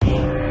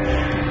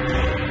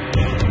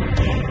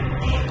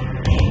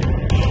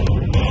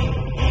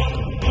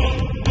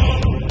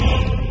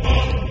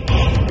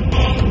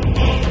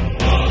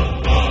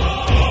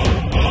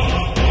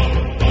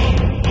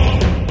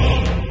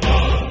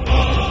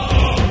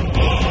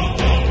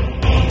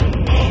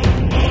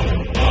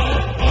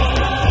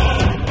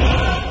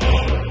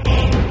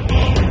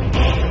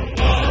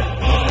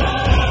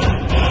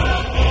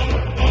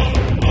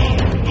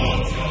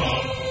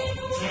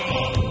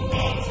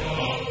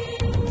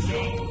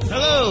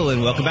Hello,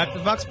 and welcome back to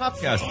the Vox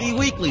Popcast, the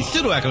weekly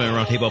pseudo-academic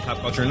roundtable pop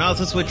culture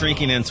analysis with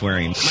drinking and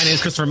swearing. My name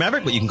is Christopher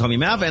Maverick, but you can call me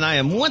Mav, and I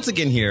am once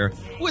again here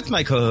with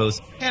my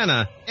co-hosts,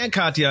 Hannah and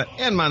Katya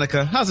and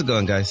Monica. How's it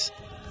going, guys?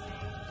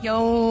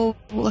 Yo.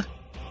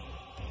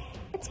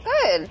 It's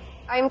good.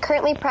 I'm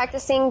currently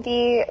practicing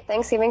the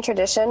Thanksgiving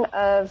tradition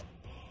of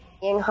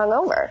being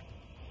hungover.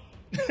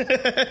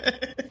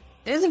 It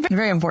is a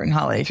very important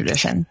holiday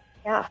tradition.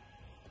 Yeah.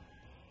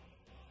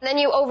 And then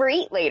you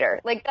overeat later.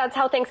 Like, that's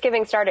how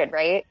Thanksgiving started,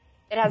 right?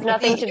 It has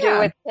nothing to do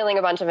with killing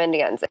a bunch of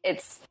Indians.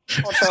 It's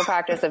cultural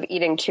practice of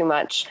eating too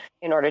much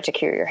in order to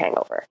cure your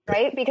hangover,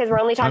 right? Because we're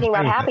only talking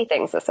about happy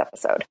things this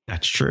episode.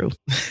 That's true.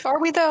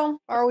 Are we though?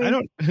 Are we?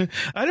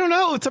 I don't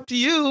know. It's up to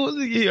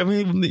you. I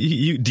mean,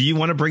 do you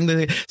want to bring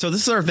so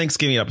this is our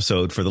Thanksgiving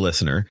episode for the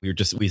listener. We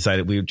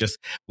decided we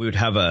would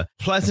have a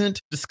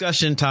pleasant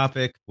discussion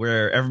topic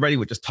where everybody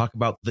would just talk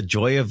about the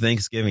joy of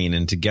Thanksgiving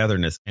and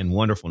togetherness and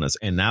wonderfulness.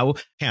 And now,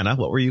 Hannah,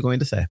 what were you going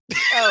to say?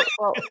 Oh,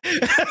 well.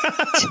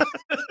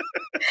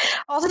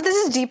 Also, this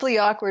is deeply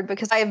awkward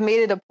because I have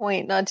made it a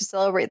point not to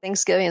celebrate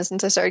Thanksgiving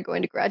since I started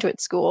going to graduate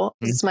school.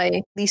 It's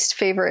my least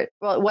favorite.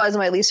 Well, it was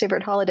my least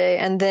favorite holiday.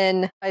 And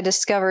then I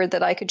discovered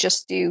that I could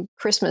just do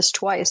Christmas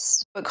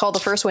twice, but call the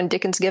first one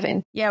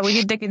Dickensgiving. Yeah, we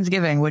did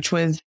Dickensgiving, which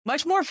was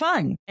much more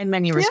fun in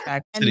many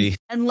respects.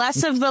 And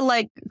less of the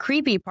like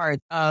creepy part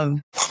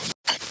of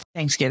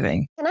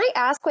Thanksgiving. Can I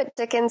ask what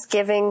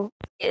Dickensgiving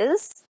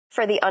is?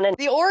 For the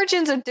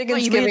origins of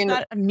Dickensgiving.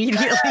 Not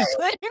immediately.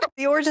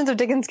 The origins of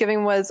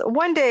Dickensgiving was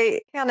one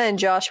day Hannah and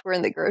Josh were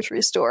in the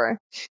grocery store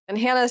and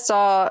Hannah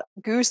saw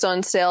goose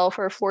on sale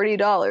for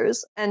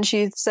 $40 and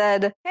she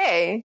said,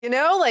 hey,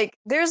 like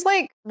there's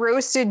like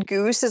roasted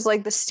goose is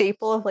like the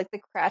staple of like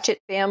the Cratchit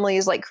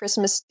family's like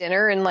Christmas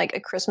dinner and like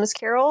a Christmas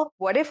Carol.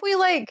 What if we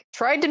like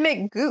tried to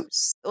make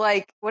goose?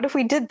 Like, what if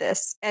we did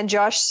this? And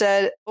Josh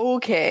said,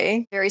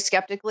 okay, very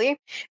skeptically.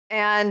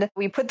 And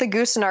we put the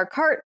goose in our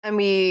cart and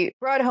we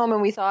brought it home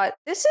and we thought,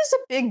 this is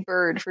a big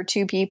bird for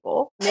two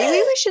people.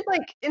 Maybe we should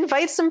like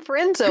invite some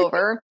friends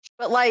over.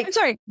 But like, I'm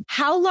sorry,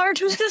 how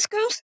large was this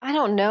goose? I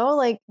don't know,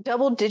 like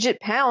double-digit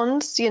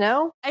pounds,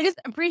 I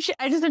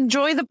just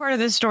enjoy the part of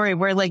this story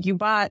where like you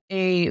bought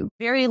a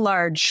very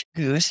large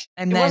goose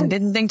and then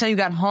didn't think till you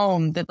got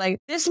home that like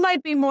this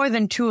might be more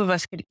than two of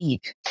us could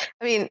eat.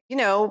 I mean,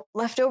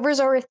 leftovers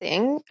are a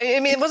thing. I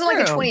mean, it wasn't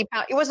like a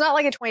 20-pound. It was not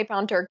like a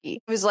 20-pound turkey.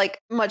 It was like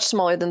much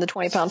smaller than the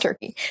 20-pound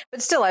turkey.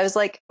 But still, I was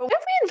like, but what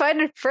if we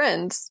invited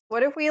friends?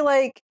 What if we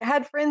like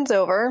had friends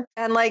over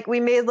and like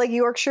we made like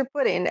Yorkshire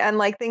pudding and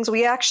like things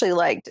we actually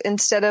liked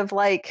instead of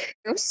like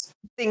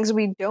things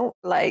we don't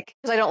like?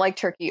 Because I don't like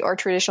turkey or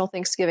traditional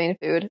Thanksgiving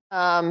food.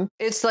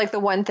 It's like the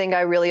one thing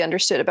I really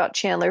understood about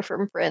Chandler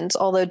from Friends,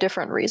 although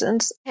different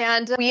reasons.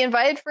 And we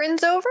invited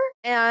friends over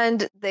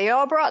and they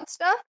all brought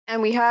stuff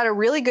and we had a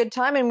really good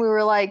time and we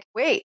were like,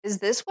 wait, is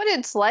this what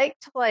it's like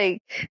to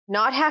like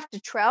not have to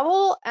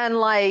travel and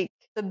like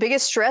the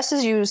biggest stress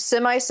is you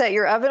semi-set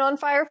your oven on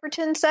fire for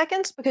 10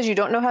 seconds because you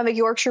don't know how to make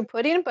Yorkshire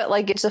pudding, but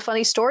like it's a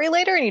funny story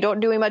later and you don't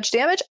do much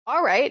damage.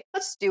 All right,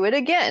 let's do it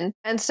again.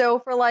 And so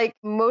for like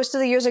most of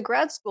the years of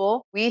grad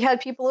school, we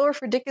had people over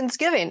for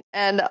Dickensgiving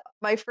and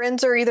my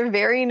friends are either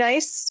very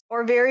nice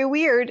or very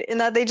weird in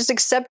that they just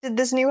accepted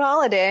this new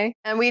holiday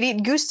and we'd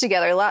eat goose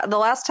together. The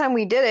last time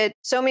we did it,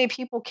 so many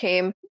people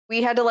came.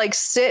 We had to like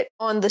sit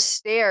on the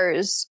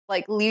stairs,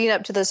 like leading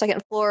up to the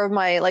second floor of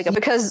my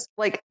because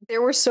like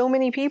there were so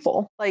many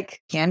people. Like,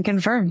 can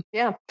confirm.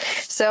 Yeah.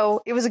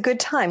 So it was a good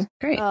time.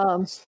 Great.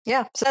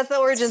 Yeah. So that's the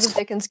origins of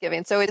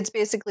Dickensgiving. So it's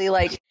basically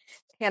like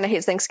Hannah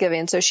hates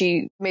Thanksgiving, so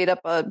she made up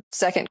a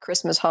second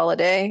Christmas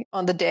holiday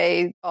on the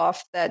day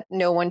off that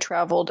no one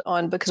traveled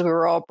on because we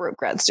were all broke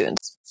grad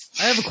students.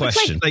 I have a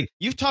question. Like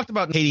you've talked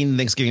about hating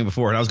Thanksgiving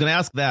before, and I was going to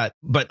ask that,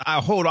 but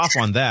I'll hold off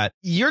on that.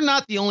 You're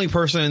not the only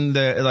person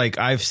that like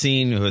I've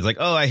seen who is like,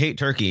 oh, I hate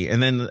turkey.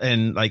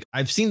 And like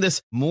I've seen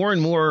this more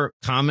and more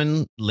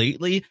common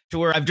lately to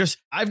where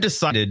I've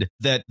decided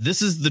that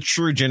this is the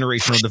true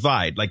generational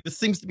divide. Like this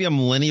seems to be a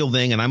millennial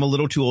thing, and I'm a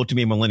little too old to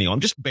be a millennial.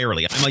 I'm just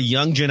barely. I'm a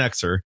young Gen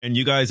Xer, and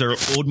you guys are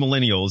old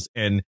millennials,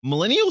 and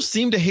millennials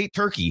seem to hate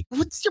turkey.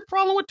 What's your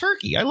problem with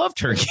turkey? I love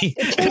turkey.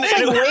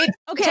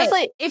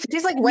 It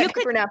tastes like wet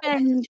paper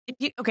napkin.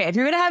 If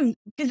you're gonna have,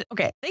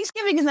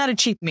 Thanksgiving is not a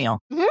cheap meal.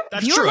 Mm-hmm.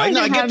 That's true. I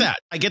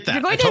get that.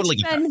 You're going to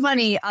spend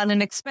money on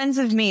an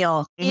expensive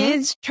meal. Mm-hmm.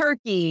 Is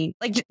turkey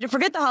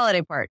forget the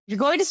holiday part? You're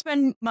going to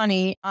spend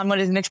money on what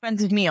is an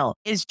expensive meal.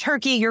 Is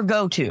turkey your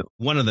go-to?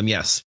 One of them,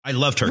 yes. I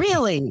love turkey.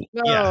 Really?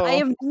 No. Yeah. I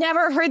have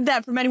never heard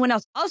that from anyone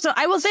else. Also,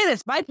 I will say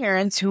this: my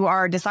parents, who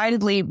are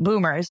decidedly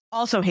boomers,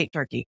 also hate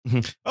turkey.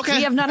 Mm-hmm. Okay,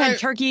 we have not had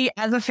turkey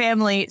as a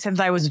family since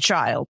I was a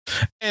child.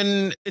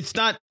 And it's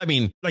not. I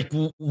mean, like,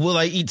 will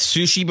I eat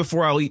sushi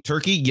before I'll eat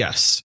turkey?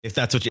 Yes, if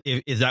that's what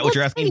is that what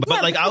you're asking? Yeah,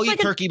 but like, I'll eat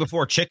turkey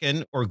before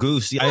chicken or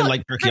goose. I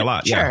like turkey a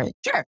lot. Sure.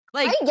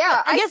 Like,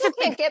 I guess I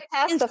can't get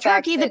past the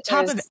fact turkey the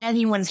top of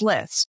anyone's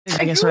list.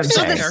 I guess Goose what I'm is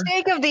saying. the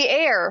steak of the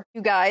air,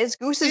 you guys.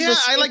 Goose is the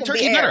steak I like of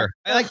turkey the better. air.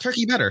 I like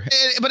turkey better.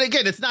 But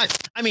again, it's not.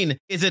 I mean,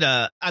 is it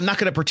I'm not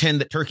going to pretend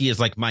that turkey is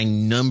like my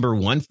number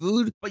one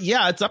food, but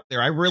yeah, it's up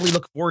there. I really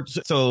look forward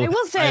to. So I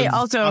will say I've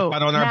also talked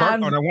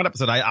about on our one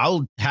episode,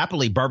 I'll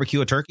happily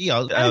barbecue a turkey.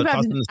 I'll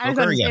toss it in the I was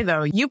smoker. about to say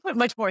though, you put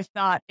much more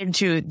thought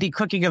into the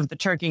cooking of the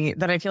turkey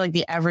than I feel like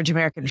the average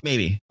American.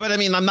 Maybe, but I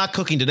mean, I'm not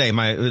cooking today.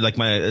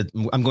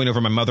 I'm going over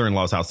to my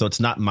mother-in-law's house, so it's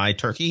not my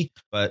turkey.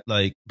 But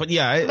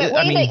yeah,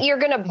 that you're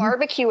gonna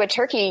barbecue a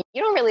turkey.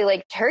 You don't really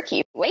like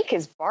turkey. Wake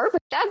is barbecue.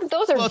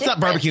 Those are. Well, it's not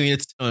barbecuing.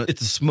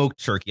 It's a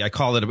smoked turkey. I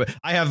call it.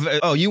 I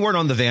have. You weren't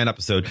on the van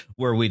episode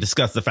where we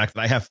discussed the fact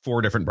that I have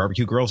 4 different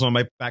barbecue grills on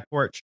my back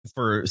porch.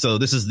 So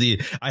this is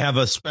I have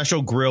a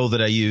special grill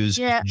that I use.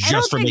 Yeah, just I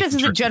don't for think this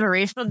is turkey. a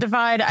generational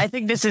divide. I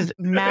think this is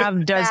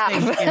Mav does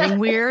Thanksgiving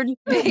weird.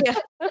 Yeah.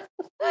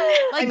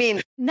 I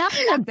mean, not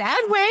in a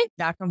bad way.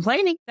 Not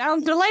complaining.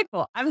 Sounds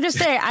delightful. I'm just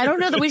saying, I don't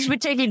know that we should be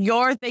taking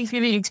your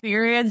Thanksgiving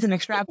experience and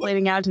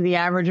extrapolating out to the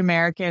average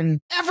American.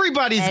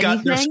 Everybody's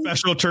got their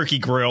special turkey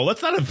grill.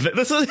 That's not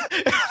that's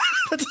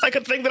like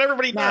a thing that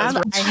everybody does.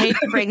 I hate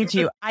to break it to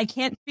you. I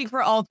can't speak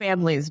for all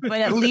families,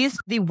 but at least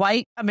the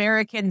white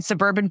American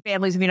suburban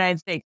families in the United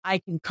States, I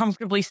can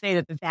comfortably say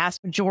that the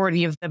vast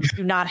majority of them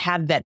do not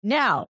have that.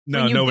 Now, no,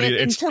 when you nobody.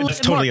 get into It's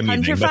the totally more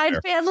amusing.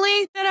 countrified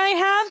family that I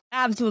have,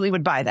 absolutely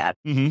would buy that.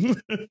 Mm-hmm.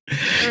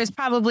 There is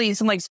probably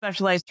some like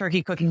specialized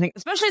turkey cooking thing,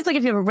 especially it's like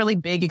if you have a really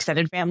big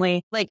extended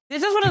family. Like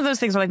this is one of those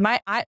things where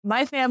like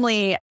my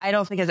family, I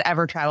don't think has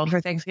ever traveled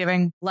for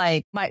Thanksgiving.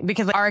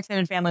 Because our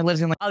extended family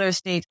lives in like other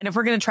states, and if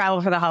we're going to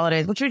travel for the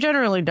holidays, which we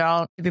generally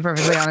don't, to be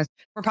perfectly honest,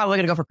 we're probably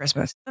going to go for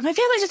Christmas. But my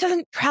family just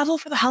doesn't travel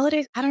for the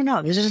holidays. I don't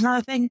know. This is just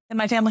not a thing that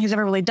my family has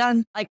ever really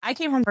done. Like I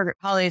came from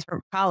holidays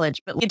from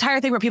college, but the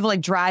entire thing where people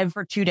like drive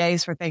for 2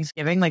 days for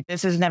Thanksgiving, like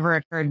this has never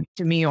occurred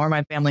to me or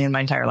my family in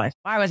my entire life.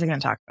 Why was I going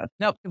to talk about it?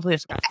 Nope, completely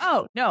forgot.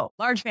 Oh no,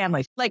 large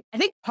families. Like I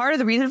think part of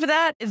the reason for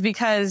that is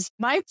because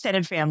my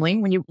extended family,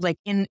 when you like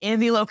in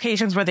the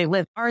locations where they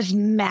live, are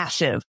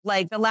massive.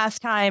 Like the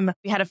last time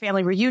we had a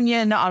family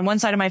reunion on one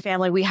side of my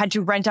family, we had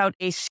to rent out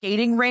a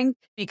skating rink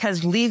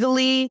because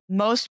legally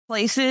most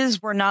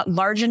places were not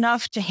large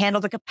enough to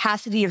handle the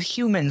capacity of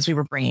humans we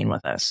were bringing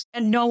with us.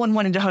 And no one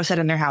wanted to host that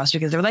in their house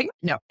because they were like,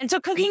 no. And so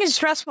cooking is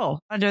stressful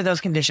under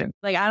those conditions.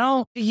 Like,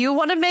 do you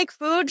want to make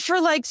food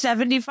for like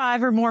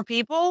 75 or more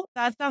people?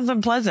 That sounds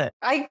unpleasant.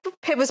 I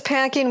was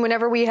packing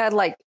whenever we had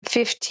like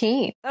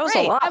 15. That was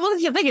a lot. Well,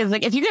 the thing is,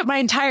 like, if you get my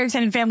entire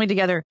extended family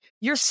together,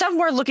 you're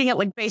somewhere looking at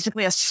like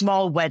basically a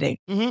small wedding.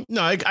 Mm-hmm.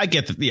 No, I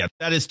get that. Yeah,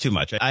 that is too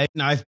much.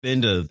 I've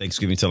been to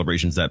Thanksgiving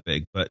celebrations that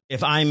big, but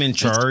if I'm in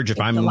charge, if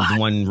I'm the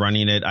one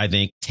running it, I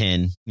think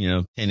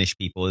 10-ish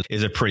people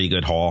is a pretty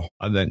good haul.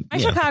 My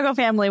Chicago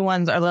family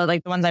ones are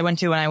like the ones I went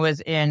to when I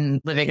was in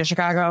living in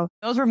Chicago.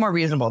 Those were more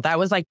reasonable. That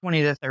was like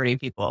 20 to 30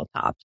 people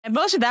tops. And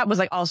most of that was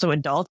like also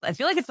adults. I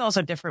feel like it's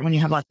also different when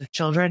you have lots of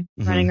children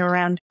running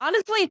around.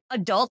 Honestly,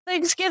 adult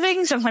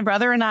Thanksgiving, since my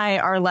brother and I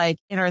are like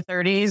in our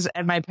 30s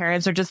and my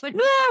parents are just like, we're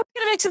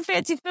going to make some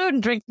fancy food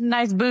and drink some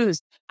nice booze.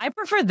 I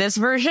prefer this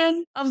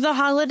version of the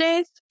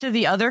holidays to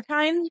the other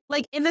kind.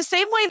 Like in the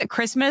same way that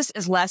Christmas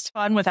is less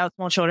fun without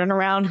small children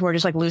around who are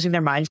just like losing their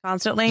minds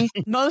constantly.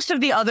 Most of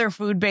the other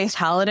food-based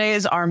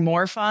holidays are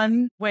more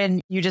fun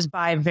when you just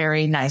buy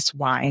very nice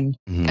wine.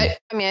 Mm-hmm.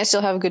 I mean, I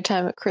still have a good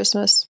time at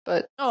Christmas,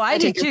 but I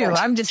do too.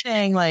 I'm just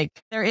saying, like,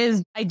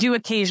 I do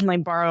occasionally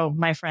borrow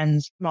my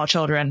friends' small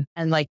children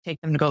and like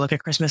take them to go look at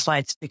Christmas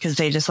lights because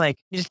they just like,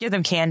 you just give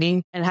them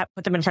candy and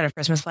put them in front of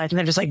Christmas lights and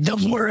they're just like,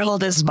 the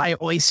world is my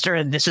oyster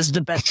and this is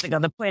the best thing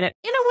on the planet.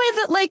 In a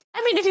way that, like,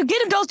 I mean, if you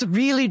get adults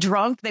really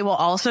drunk, they will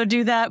also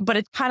do that, but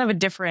it's kind of a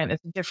different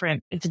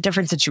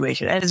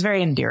situation. And it's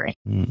very endearing.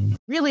 Mm-hmm.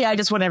 Really, I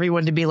just want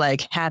everyone to be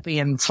like happy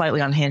and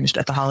slightly unhinged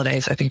at the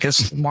holidays, I think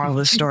is the moral of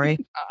the story.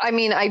 I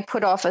mean, I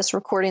put off us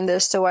recording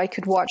this so I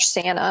could watch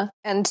Santa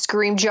and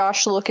scream,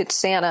 Josh, look at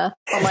Santa.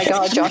 Oh my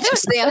God, Josh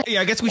is Santa.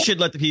 Yeah, I guess we should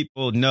let the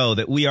people know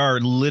that we are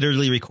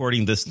literally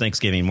recording this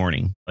Thanksgiving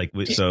morning.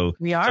 We are. So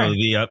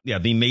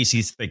the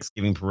Macy's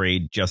Thanksgiving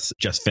parade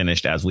just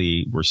finished as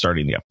we were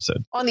starting the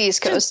episode on the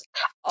East Coast.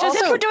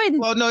 Also, we're doing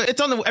well. No, it's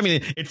on the. I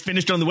mean, it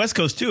finished on the West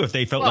Coast too. If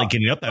they felt like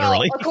getting up that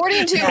early,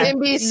 according to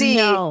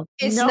NBC,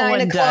 it's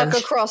 9 o'clock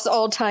across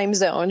all time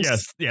zones.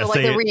 Yes.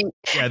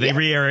 So they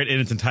re-air it in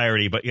its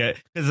entirety. But yeah,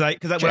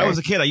 because when I was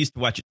a kid, I used to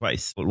watch it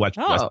twice. West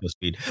Coast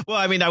feed. Well,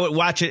 I mean, I would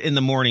watch it in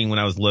the morning when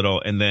I was little,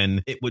 and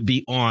then it would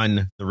be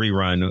on the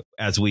rerun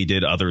as we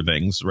did other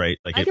things. Right?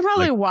 Like I could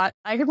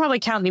probably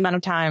count the amount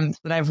of times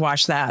that I've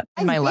watched that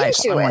in my life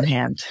on one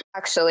hand.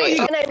 Actually,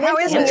 and I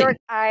went to New York.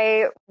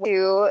 I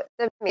do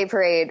the May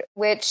Parade,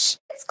 which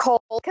is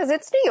cold because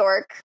it's New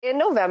York in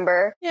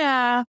November.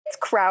 Yeah, it's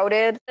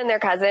crowded, and their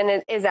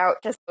cousin is out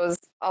to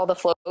all the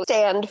floats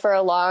stand for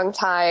a long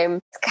time.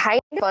 It's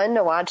kind of fun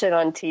to watch it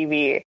on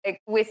TV, like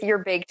with your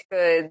baked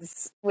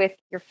goods, with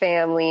your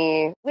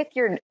family, with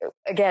your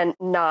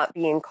not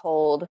being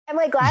cold. I'm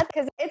like glad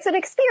because it's an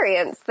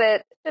experience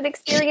that should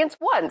experience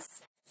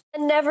once.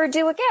 and never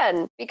do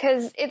again,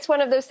 because it's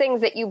one of those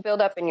things that you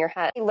build up in your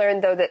head. I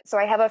learned though so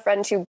I have a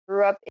friend who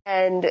grew up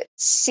and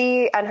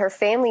she and her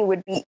family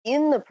would be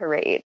in the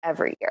parade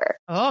every year.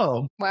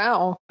 Oh,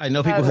 wow. I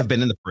know people who have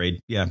been in the parade.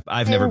 Yeah,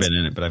 I've never been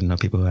in it, but I know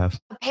people who have.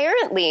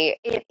 Apparently,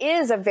 it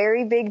is a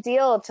very big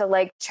deal to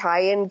like try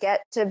and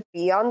get to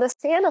be on the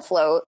Santa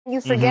float.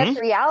 You forget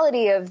the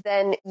reality of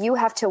then you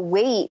have to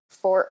wait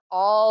for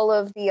all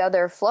of the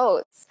other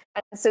floats.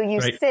 And so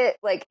you sit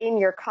like in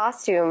your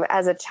costume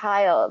as a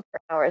child for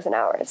hours and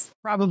hours.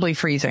 probably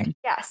freezing.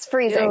 Yes,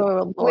 freezing.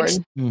 Oh, Lord.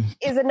 Which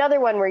is another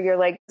one where you're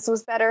like, this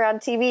was better on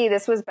TV.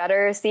 This was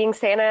better seeing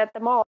Santa at the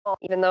mall,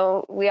 even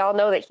though we all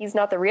know that he's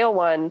not the real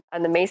one.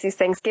 And the Macy's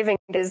Thanksgiving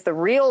is the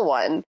real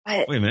one.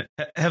 But Wait a minute.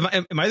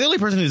 Am I the only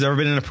person who's ever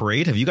been in a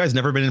parade? Have you guys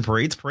never been in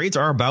parades? Parades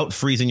are about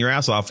freezing your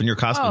ass off in your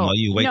costume while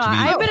you wait no, to be.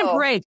 I've been in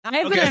parades.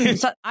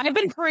 I've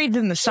been parades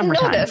in the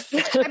summertime.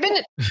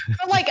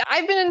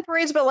 I've been in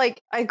parades, but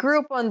like I grew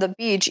up on the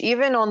beach,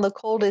 even on the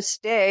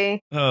coldest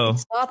day. Oh,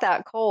 it's not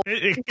that cold.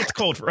 It's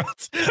cold for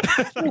us.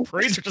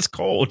 Parades are just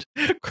cold.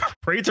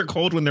 Parades are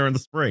cold when they're in the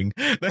spring.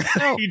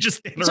 You just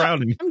stand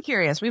around. I'm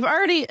curious. We've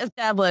already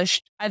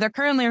established, either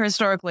currently or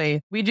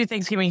historically, we do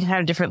Thanksgiving kind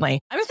of differently.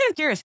 I'm just kind of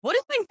curious. What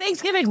is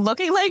Thanksgiving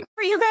looking like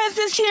for you guys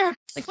this year?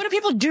 Like, what do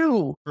people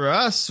do? For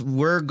us,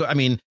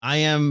 I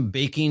am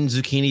baking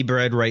zucchini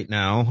bread right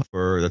now.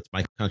 That's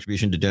my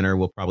contribution to dinner.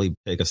 We'll probably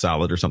take a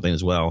salad or something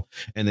as well.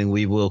 And then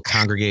we will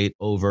congregate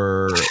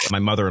over my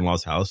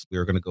mother-in-law's house. We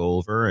are going to go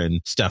over,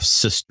 and Steph's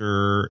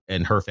sister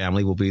and her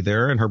family will be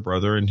there, and her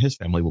brother and his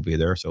family will be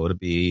there. So it'll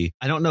be,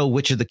 I don't know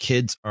which of the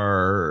kids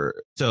are.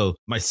 So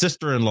my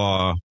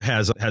sister-in-law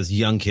has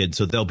young kids,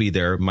 so they'll be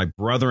there. My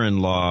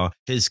brother-in-law,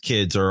 his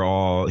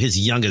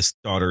youngest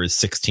daughter is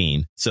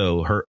 16.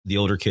 So the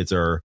older kids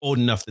are old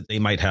enough that they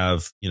might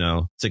have,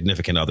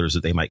 significant others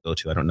that they might go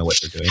to. I don't know what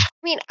they're doing. I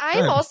mean,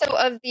 I'm also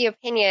of the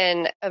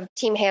opinion of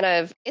Team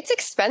Hannah of it's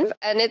expensive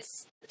and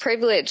it's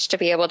privilege to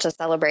be able to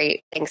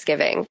celebrate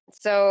Thanksgiving.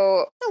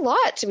 So it's a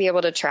lot to be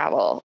able to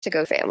travel to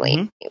go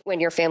family when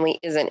your family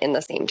isn't in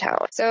the same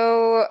town.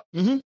 So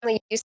we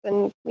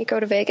go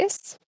to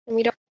Vegas and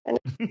we don't.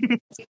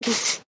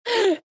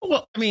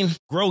 Well, I mean,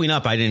 growing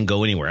up, I didn't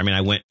go anywhere. I mean,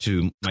 I went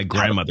to my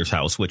grandmother's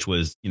house, which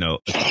was, a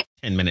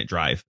 10-minute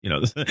drive,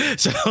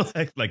 so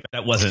like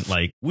that wasn't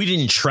like we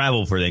didn't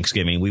travel for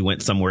Thanksgiving. We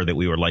went somewhere that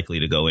we were likely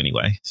to go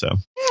anyway. So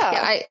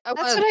that's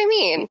what I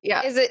mean.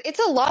 Yeah. It's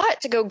a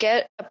lot to go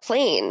get a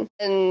plane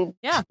and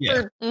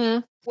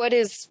what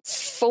is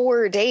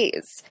 4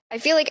 days? I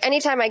feel like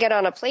anytime I get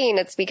on a plane,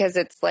 it's because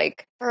it's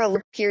like for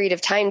a period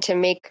of time to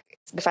make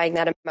defying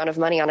that amount of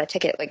money on a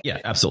ticket. Like, yeah,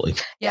 absolutely.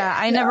 Yeah,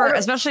 I never,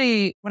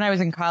 especially when I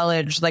was in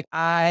college, like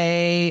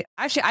I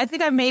don't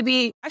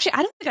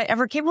think I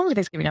ever came home for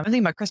Thanksgiving. I'm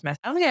thinking about Christmas.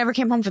 I don't think I ever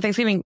came home for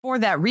Thanksgiving for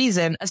that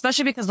reason,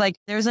 especially because like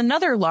there's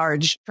another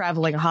large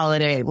traveling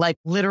holiday, like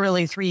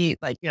literally 3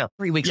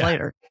 weeks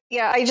later.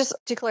 Yeah, I just,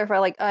 to clarify,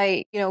 like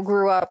I,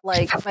 grew up,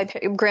 like my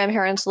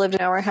grandparents lived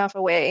an hour and a half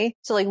away.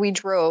 So like we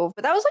drove,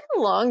 but that was like a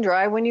long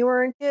drive when you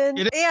were a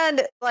kid.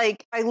 And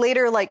like I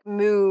later like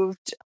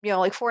moved,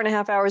 like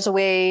 4.5 hours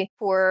away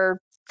for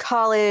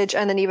college,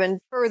 and then even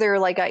further,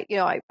 like I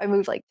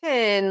moved like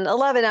 10,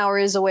 11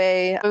 hours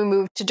away. We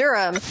moved to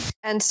Durham,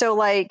 and so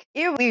like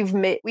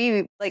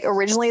we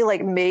originally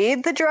like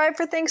made the drive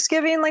for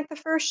Thanksgiving like the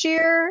first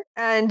year,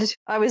 and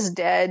I was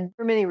dead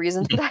for many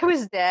reasons, but I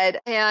was dead.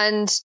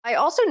 And I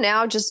also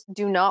now just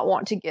do not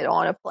want to get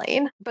on a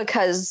plane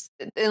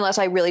unless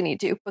I really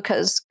need to,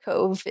 because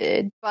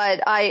COVID.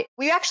 But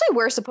we actually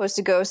were supposed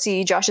to go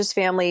see Josh's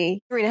family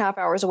 3.5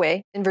 hours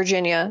away in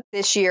Virginia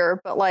this year,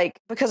 but like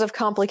because of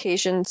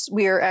complications,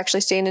 we are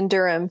actually staying in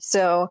Durham.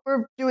 So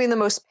we're doing the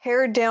most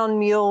pared down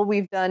meal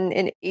we've done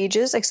in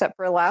ages, except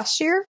for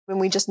last year when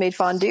we just made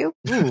fondue.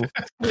 Ooh.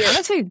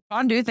 Honestly,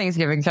 fondue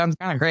Thanksgiving sounds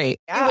kind of great.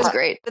 Yeah. It was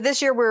great. But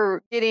this year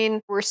we're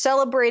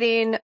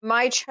celebrating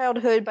my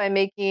childhood by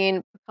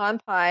making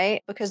pecan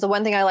pie, because the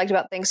one thing I liked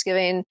about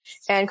Thanksgiving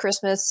and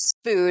Christmas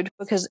food,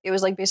 because it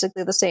was like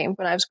basically the same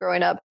when I was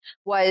growing up,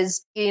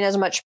 was eating as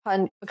much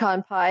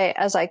pecan pie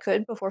as I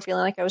could before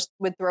feeling like I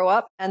would throw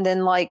up, and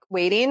then like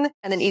waiting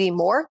and then eating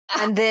more.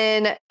 And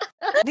then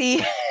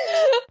you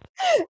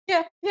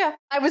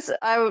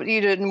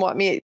didn't want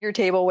me at your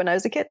table when I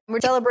was a kid. We're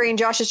celebrating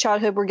Josh's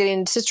childhood. We're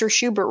getting Sister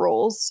Schubert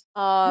rolls.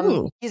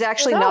 He's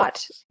actually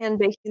not hand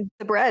baking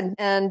the bread,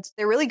 and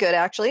they're really good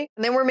actually.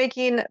 And then we're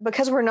making,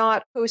 because we're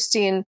not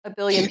hosting a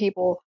billion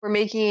people, we're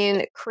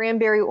making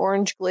cranberry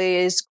orange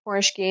glazed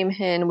Cornish game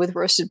hen with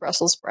roasted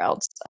Brussels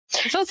sprouts.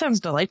 That sounds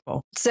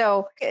delightful.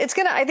 So I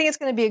think it's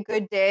gonna be a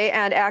good day,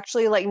 and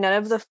actually like none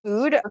of the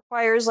food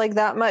requires like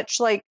that much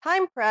like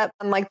time prep,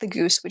 unlike the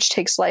goose, which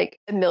takes like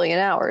 1 million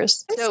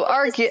hours. So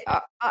I've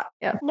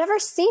never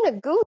seen a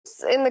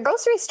goose in the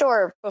grocery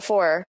store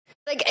before.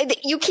 Like,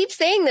 you keep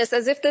saying this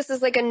as if this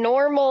is like a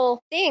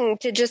normal thing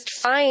to just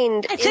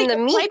find in the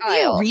meat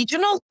aisle. Be a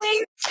regional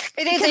thing.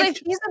 It is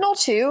seasonal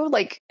too,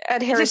 like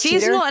at Harris It's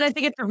seasonal, and I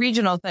think it's a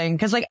regional thing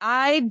because, like,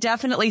 I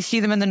definitely see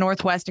them in the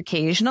Northwest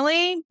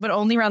occasionally, but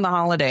only around the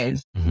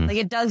holidays. Mhm. Like,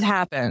 it does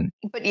happen.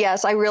 But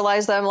yes, I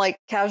realize that I'm like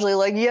casually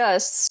like,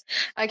 yes,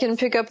 I can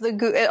pick up the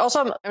goose.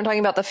 Also, I'm talking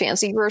about the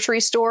fancy grocery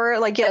store.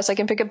 Like, yes, I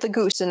can pick up the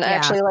goose, and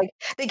actually, like,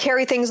 they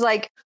carry things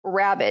like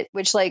rabbit,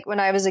 which, like, when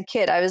I was a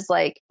kid, I was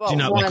like, well, do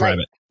not like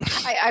rabbit.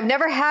 I've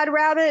never had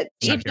rabbit.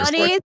 Eat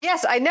bunnies?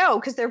 Yes, I know,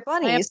 because they're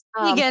bunnies.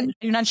 Vegan.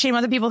 Do not shame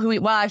other people who eat.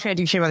 Well, actually, I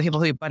do shame other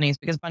people who eat bunnies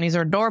because bunnies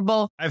are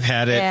adorable. I've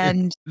had it.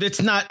 And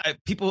it's not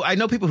people. I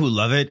know people who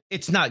love it.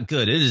 It's not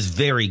good. It is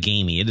very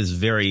gamey. It is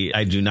very.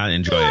 I do not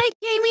enjoy I it. like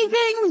gamey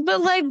things,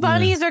 but like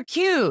bunnies are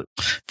cute.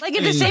 Like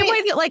in the same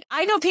way that, like,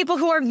 I know people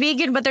who are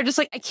vegan, but they're just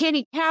like, I can't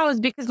eat cows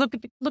because look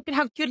at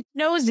how cute its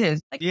nose is.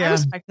 Like, I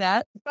respect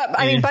that. But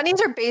I mean, bunnies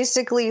are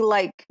basically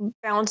like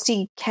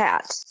bouncy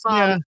cats.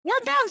 Or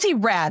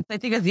bouncy rats, I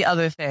think is the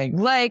other thing.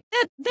 Like,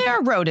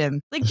 they're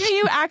rodents. Like, do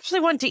you actually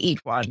want to eat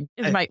one?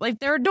 Like,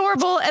 they're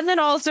adorable, and then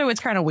also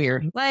it's kind of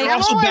weird. Like, they're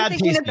also bad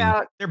tasting.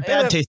 They're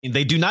bad tasting.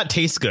 They do not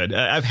taste good.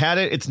 I've had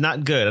it. It's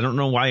not good. I don't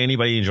know why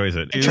anybody enjoys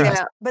it.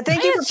 Yeah, but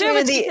thank you for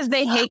it's because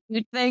they hate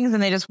cute things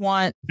and they just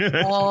want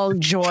all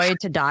joy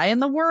to die in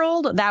the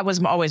world. That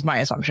was always my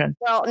assumption.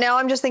 Well, now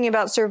I'm just thinking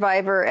about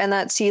Survivor and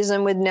that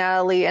season with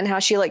Natalie and how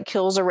she like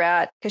kills a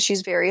rat because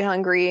she's very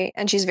hungry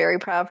and she's very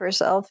proud of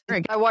herself.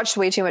 I watched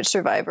way too much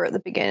Survivor at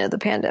the beginning of the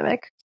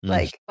pandemic.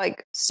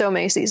 Like so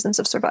many seasons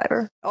of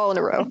Survivor all in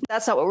a row.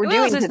 That's not what we're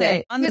doing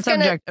today. On the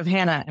subject of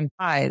Hannah and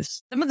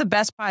pies, some of the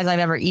best pies I've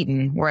ever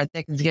eaten were at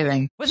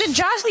Thanksgiving. Was it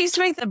Josh that used to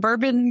make the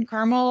bourbon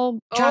caramel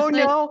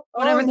chocolate?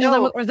 Whatever.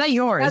 No. Or is that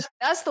yours?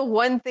 That's the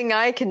one thing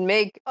I can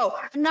make. Oh,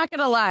 I'm not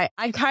gonna lie.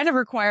 I kind of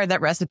require that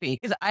recipe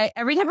because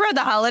every time around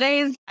the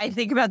holidays, I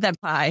think about that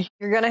pie.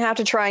 You're gonna have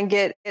to try and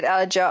get it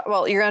out of Josh.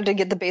 Well, you're gonna have to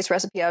get the base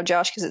recipe out of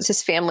Josh because it's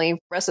his family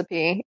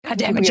recipe. God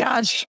damn it,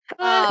 Josh!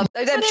 I'm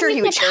sure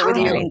he would share it with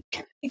you.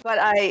 But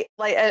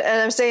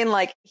and I'm saying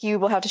like he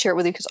will have to share it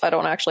with you because I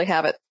don't actually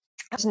have it.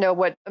 I just know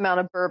what amount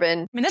of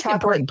bourbon, that's the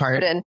important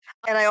part. And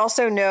I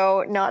also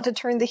know not to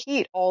turn the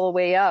heat all the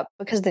way up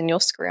because then you'll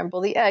scramble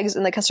the eggs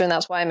and the custard. And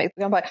that's why I make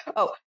the pecan pie.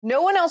 Oh,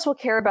 no one else will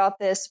care about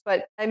this,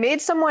 but I made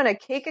someone a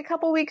cake a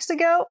couple weeks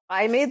ago.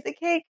 I made the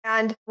cake,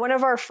 and one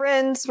of our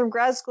friends from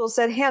grad school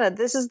said, "Hannah,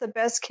 this is the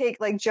best cake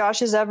like Josh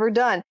has ever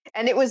done."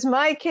 And it was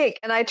my cake.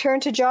 And I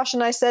turned to Josh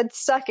and I said,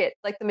 "Suck it,"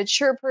 like the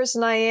mature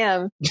person I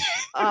am.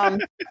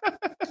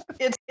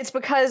 It's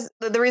because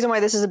the reason why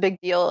this is a big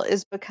deal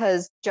is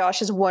because Josh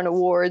has won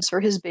awards for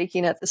his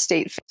baking at the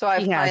state. So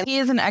he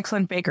is an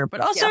excellent baker,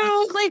 but also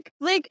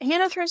like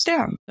Hannah throws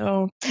down.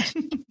 So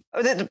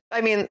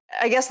I mean,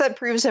 I guess that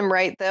proves him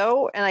right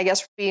though, and I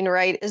guess being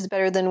right is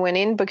better than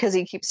winning because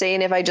he keeps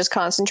saying if I just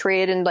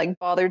concentrate and like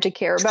bothered to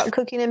care about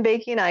cooking and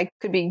baking, I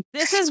could be.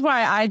 This is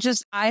why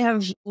I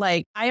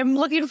am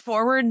looking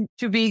forward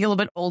to being a little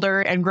bit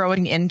older and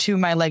growing into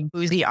my like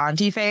boozy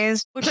auntie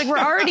phase, which like we're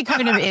already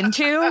kind of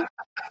into.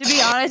 To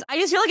be honest, I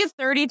just feel like at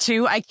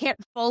 32, I can't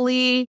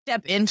fully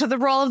step into the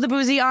role of the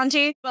boozy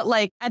auntie. But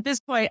like at this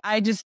point,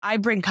 I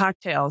bring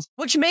cocktails,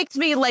 which makes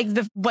me like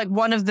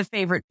one of the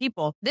favorite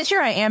people. This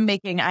year, I am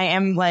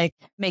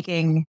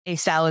making a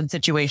salad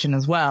situation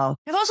as well.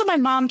 Because also my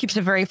mom keeps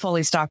a very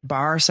fully stocked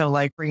bar, so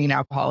like bringing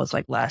alcohol is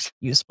like less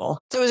useful.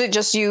 So is it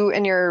just you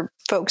and your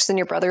folks and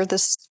your brother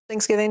this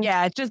Thanksgiving?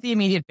 Yeah, it's just the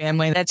immediate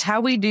family. That's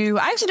how we do.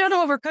 I actually don't know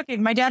what we're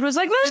cooking. My dad was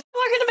like,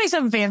 we're going to make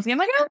something fancy. I'm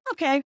like, oh,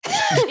 okay.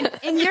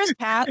 in years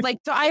past, like,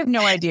 so I have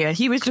no idea.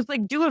 He was just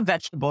like, do a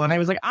vegetable. And I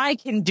was like, I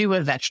can do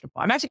a vegetable.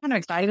 I'm actually kind of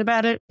excited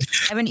about it.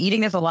 I've been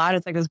eating this a lot.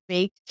 It's like this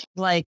baked,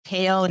 like,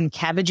 kale and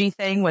cabbagey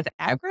thing with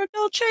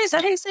agrodolce. Is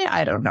that how you say it?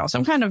 I don't know.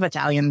 Some kind of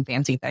Italian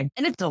fancy thing.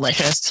 And it's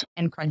delicious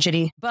and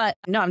crunchy. But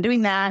no, I'm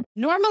doing that.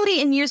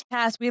 Normally in years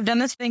past, we have done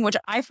this thing, which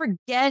I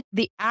forget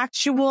the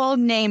actual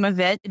name of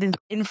it. It is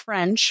in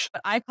French,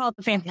 but I call it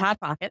the fancy hot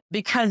pocket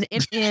because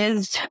it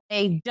is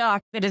a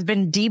duck that has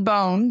been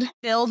deboned,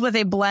 filled with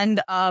a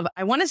blend of,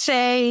 I want to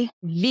say,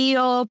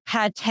 veal,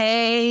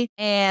 pate,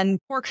 and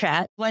pork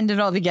fat, blended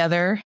all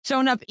together,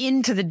 sewn up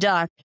into the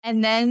duck.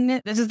 And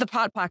then, this is the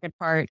hot pocket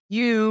part,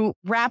 you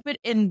wrap it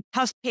in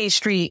puff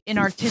pastry in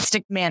an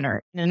artistic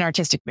manner.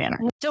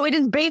 So it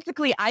is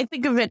basically, I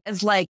think of it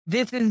as like,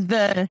 this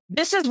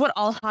is what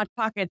all hot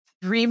pockets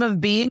dream of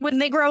being when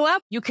they grow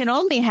up. You can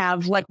only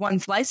have like one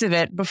slice of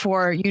it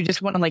before you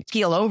just want to like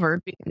keel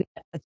over,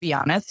 let's be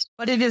honest.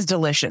 But it is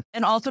delicious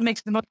and also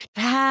makes the most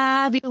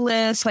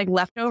fabulous like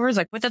leftovers.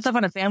 Like put that stuff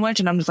on a sandwich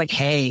and I'm just like,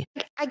 hey.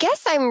 I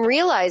guess I'm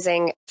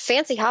realizing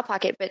fancy hot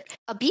pocket, but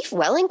a beef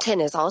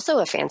Wellington is also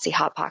a fancy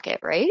hot pocket,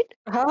 right?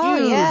 Oh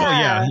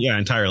yeah. Yeah,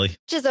 entirely.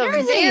 Which is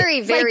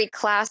a very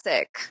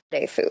classic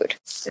day food,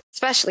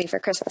 especially for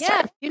Christmas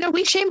time. You know,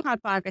 we shame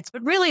hot pockets,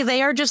 but really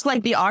they are just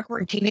like the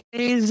awkward teenage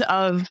days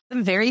of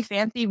some very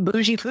fancy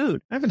bougie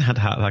food. I haven't had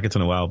hot pockets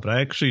in a while, but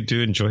I actually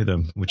do enjoy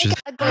them, which is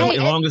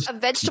a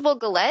vegetable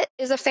galette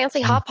is a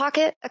fancy hot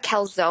pocket. A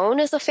calzone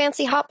is a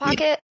fancy hot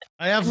pocket.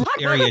 I have Hot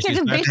area Pockets issues.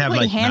 is I have to have basically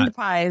like hand not,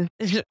 pies.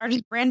 Are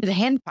just branded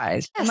hand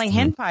pies, and Yes. like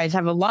hand pies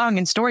have a long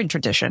and storied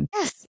tradition.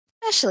 Yes,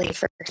 especially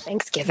for That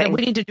Thanksgiving.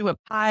 we need to do a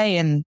pie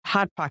and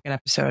Hot Pocket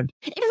episode.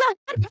 Is a Hot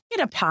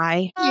Pocket a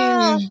pie?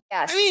 Yes.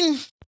 I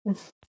mean,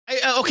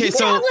 okay, You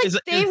so can have, like, is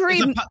savory. a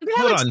You pot, can have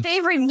hold like on.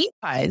 savory meat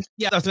pies.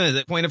 Yeah, that's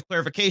the point of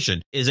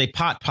clarification. Is a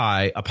pot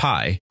pie a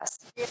pie?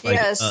 Like,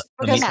 Yes, a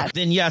because meat-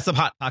 then yes, a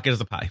hot pocket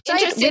is a pie.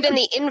 Interested in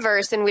the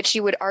inverse, in which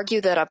you would argue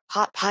that a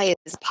pot pie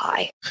is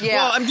pie. yeah,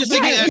 Well, I'm just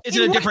thinking, is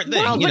it a different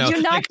thing? Well, You would know,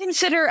 you not like,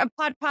 consider a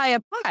pot pie a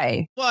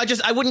pie? well,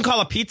 I wouldn't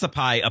call a pizza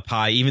pie a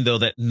pie, even though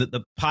that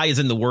the pie is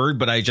in the word.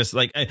 But I just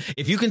like,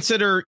 if you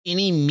consider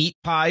any meat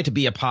pie to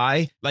be a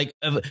pie, like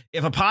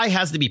if a pie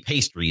has to be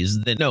pastries,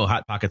 then no,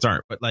 hot pockets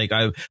aren't. But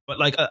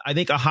I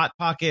think a hot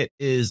pocket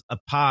is a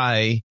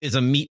pie, is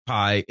a meat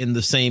pie in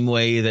the same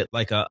way that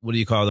like what do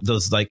you call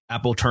those like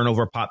apple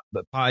turnover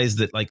pies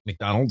that like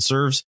McDonald's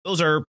serves?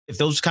 If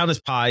those count as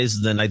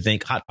pies, then I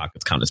think hot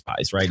pockets count as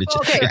pies, right? It's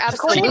Okay, They're it's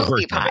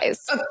absolutely the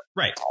pies.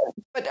 right?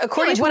 but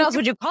according to What else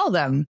would you call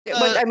them?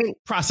 what, I mean,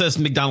 Processed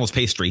McDonald's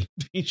pastry,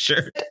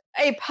 sure.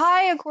 a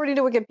pie, according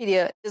to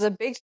Wikipedia, is a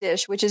baked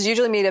dish which is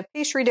usually made of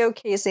pastry dough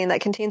casing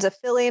that contains a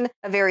filling,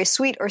 a very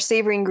sweet or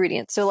savory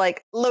ingredient. So,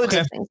 like loads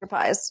of things for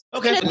pies. I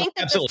Okay, think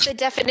that the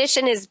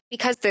definition is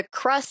because the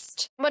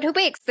crust, someone who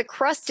bakes, the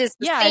crust is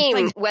the Yeah, it's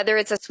same, like- whether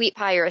it's a sweet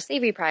pie or a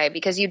savory pie,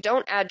 because you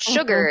don't add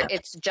sugar.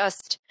 It's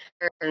just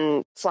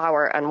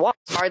flour and water,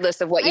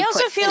 regardless of what you I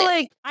also put feel in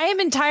like I am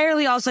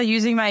entirely also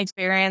using my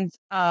experience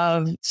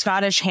of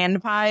Scottish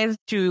hand pies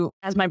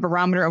as my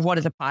barometer of what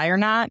is a pie or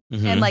not.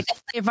 Mhm. And like,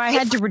 if I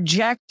had to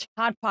reject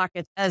Hot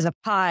Pockets as a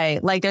pie,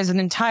 like there's an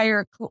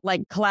entire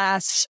like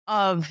class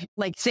of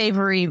like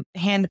savory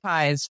hand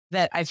pies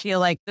that I feel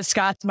like the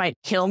Scots might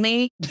kill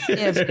me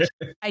if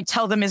I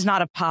tell them is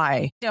not a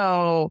pie.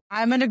 So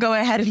I'm going to go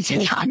ahead and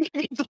say I'm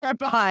for a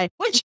pie,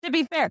 which to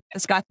be fair, the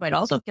Scots might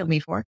also kill me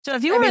for. So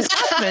if you are a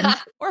Scotsman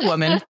or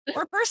woman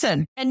or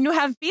person and you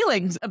have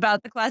feelings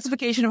about the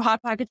classification of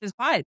Hot Pockets as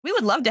pies, we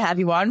would love to have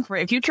you on for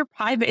a future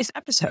pie-based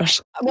episode.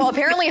 Well,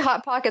 apparently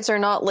Hot Pockets are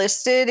not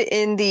listed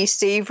in the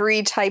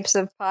savory types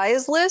of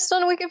pies list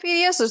on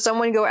Wikipedia, so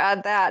someone go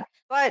add that.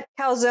 But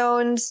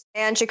calzones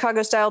and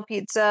Chicago style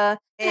pizza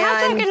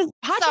and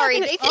Sorry,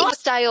 they think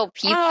style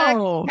pizza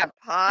a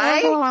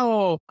pie.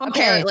 Oh, okay.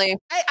 apparently.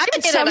 I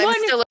get it. Someone I'm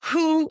still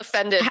who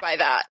offended by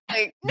that.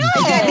 Like, no.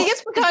 Okay, I think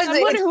it's because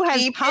someone it's who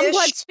has deep-ish.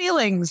 complex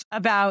feelings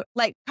about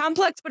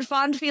complex but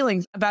fond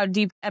feelings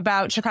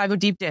about Chicago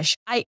deep dish.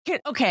 I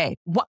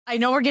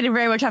know we're getting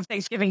very much off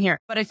Thanksgiving here,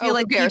 but I feel Oh,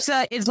 like who cares?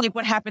 pizza is like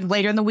what happened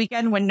later in the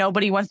weekend when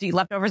nobody wants to eat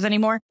leftovers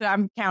anymore. So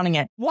I'm counting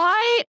it.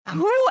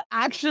 Who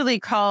actually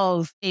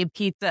calls a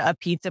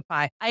pizza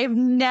pie? I've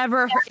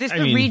never heard this.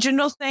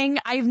 Regional thing.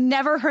 I've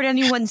never heard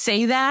anyone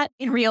say that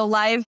in real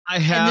life. I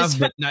have,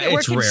 but no, We're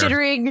it's rare.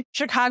 considering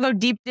Chicago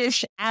deep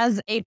dish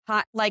as a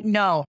pot. Like,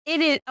 no,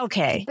 it is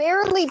okay.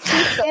 Barely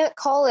pizza. Can't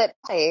call it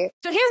pie.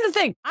 So here's the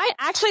thing.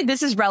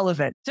 This is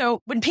relevant. So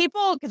when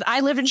people, because I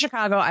live in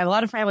Chicago, I have a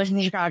lot of family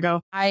in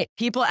Chicago.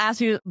 People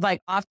ask me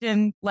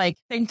often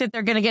think that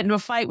they're going to get into a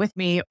fight with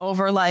me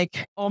over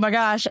oh my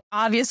gosh,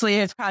 obviously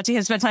if Kati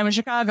has spent time in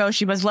Chicago,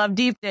 she must love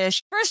deep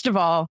dish. First of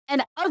all,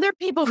 and other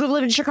people who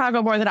live in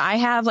Chicago more than I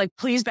have,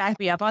 please back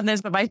me up on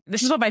this, but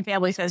this is what my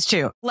family says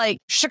too.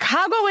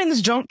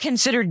 Chicagoans don't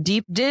consider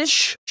deep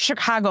dish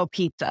Chicago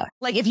pizza.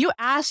 If you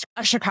ask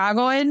a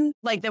Chicagoan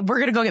that we're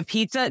gonna go get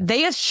pizza,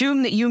 they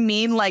assume that you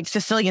mean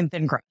Sicilian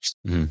thin crust.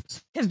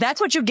 Because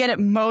that's what you get at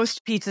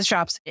most pizza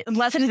shops,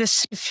 unless it is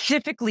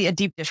specifically a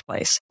deep dish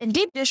place. And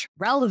deep dish,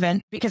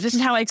 relevant, because this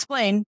is how I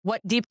explain what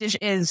deep dish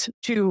is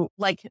to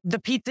the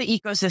pizza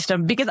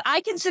ecosystem, because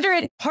I consider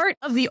it part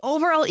of the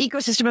overall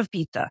ecosystem of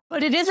pizza.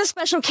 But it is a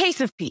special case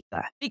of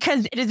pizza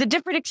because it is a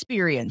different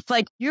experience.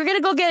 You're going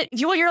to go get, if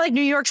you want your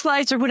New York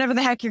slice or whatever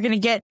the heck you're going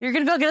to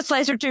go get a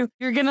slice or two.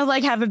 You're going to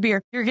have a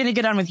beer. You're going to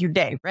get on with your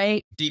day,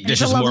 right? Deep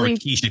dish is more of a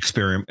quiche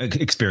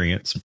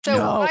experience. So,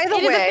 by the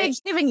it is way, a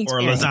Thanksgiving or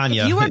experience.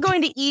 lasagna. If you are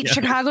going to eat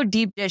Chicago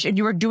deep dish and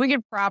you are doing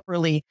it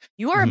properly,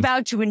 you are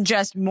about to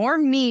ingest more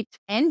meat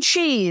and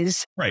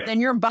cheese than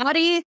your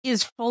body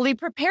is fully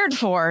prepared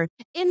for,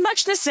 in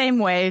much the same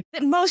way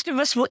that most of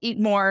us will eat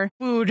more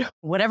food,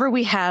 whatever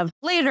we have,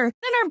 later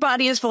than our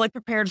body is fully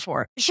prepared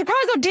for. The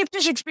Chicago deep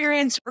dish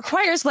experience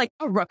requires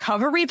a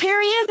recovery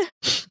period.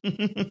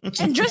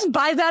 And just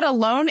by that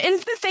alone,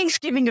 it's the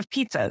Thanksgiving of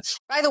pizzas.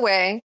 by the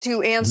way,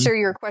 to answer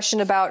your question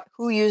about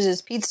who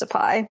uses pizza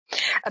pie,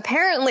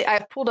 apparently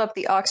I've pulled up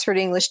the Oxford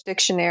English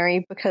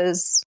Dictionary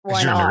because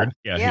why You're a not? nerd.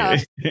 Yeah.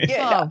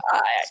 Yeah.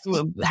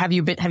 Have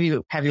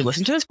you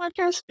listened to this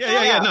podcast?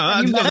 Yeah.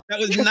 No, that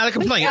was not a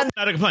complaint.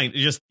 Not a complaint.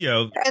 Just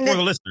for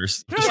the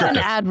listeners. An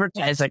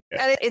advertising.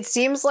 And it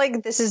seems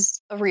like this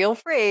is a real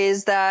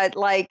phrase that,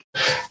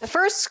 the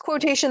first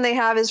quotation they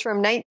have is from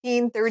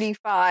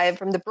 1935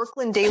 from the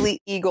Brooklyn Daily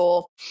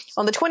Eagle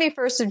on the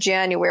 21st of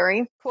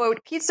January. Quote,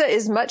 "Pizza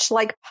is much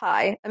like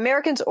pie.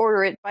 Americans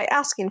order it by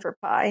asking for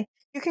pie.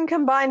 You can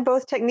combine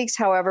both techniques,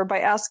 however, by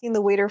asking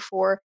the waiter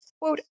for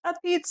quote, a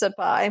pizza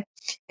pie.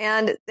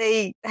 And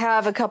they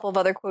have a couple of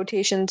other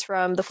quotations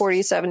from the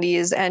 40s,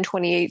 70s, and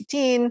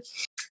 2018.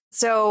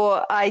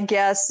 So I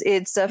guess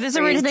it's a This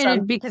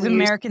originated because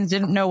Americans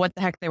didn't know what the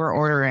heck they were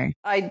ordering.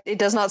 It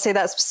does not say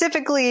that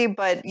specifically,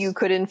 but you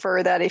could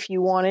infer that if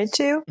you wanted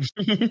to.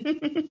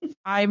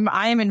 I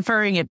am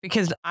inferring it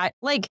because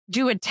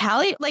do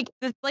Italian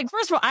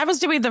first of all, I was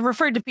doing the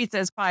referred to pizza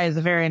as pie as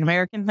a very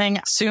American thing.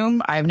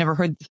 Assume I've never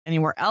heard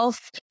anywhere else.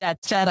 That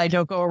said, I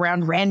don't go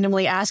around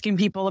randomly asking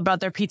people about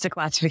their pizza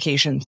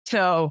classifications.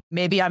 So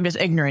maybe I'm just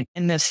ignorant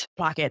in this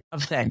pocket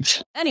of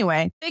things.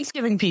 Anyway,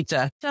 Thanksgiving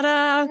pizza.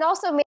 Ta-da! And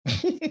also,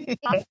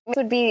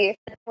 would be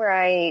where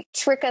I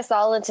trick us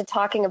all into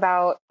talking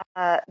about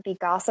the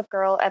Gossip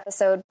Girl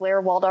episode,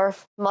 Blair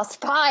Waldorf Must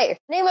Pie.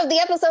 Name of the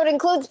episode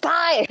includes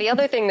pie. The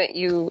other thing that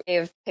you may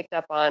have picked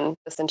up on,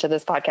 listen to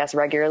this podcast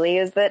regularly,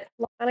 is that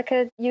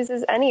Monica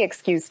uses any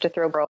excuse to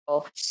throw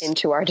Girl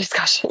into our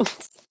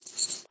discussions.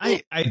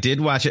 I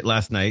did watch it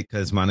last night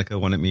because Monica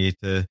wanted me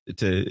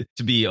to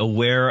be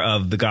aware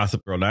of the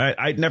Gossip Girl. Now,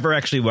 I'd never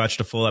actually watched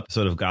a full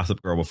episode of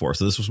Gossip Girl before,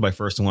 so this was my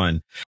first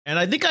one. And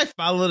I think I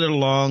followed it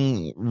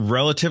along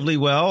relatively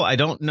well. I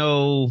don't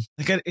know,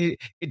 it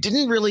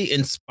didn't really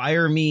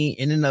inspire me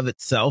in and of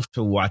itself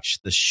to watch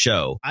the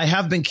show. I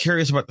have been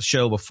curious about the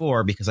show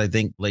before because I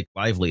think Blake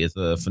Lively is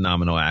a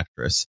phenomenal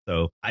actress.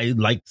 So I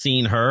liked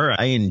seeing her.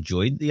 I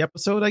enjoyed the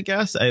episode, I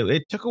guess.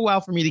 It took a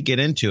while for me to get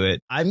into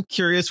it. I'm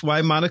curious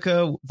why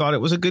Monica thought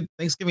it was a good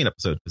Thanksgiving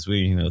episode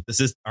because this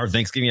is our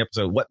Thanksgiving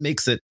episode. What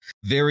makes it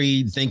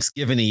very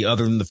Thanksgiving-y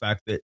other than the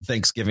fact that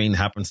Thanksgiving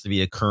happens to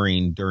be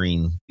occurring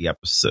during the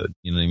episode?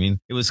 You know what I mean?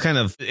 It was kind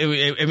of,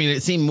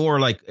 it seemed more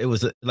like it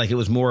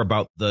was more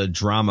about the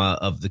drama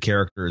of the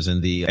characters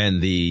and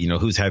the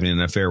who's having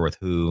an affair with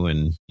who,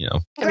 and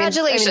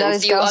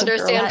congratulations, you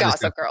understand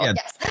Gossip Girl. Yeah.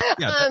 Yes.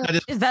 Yeah,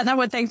 is that not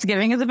what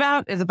Thanksgiving is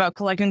about? Is about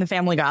collecting the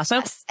family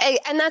gossip? Yes,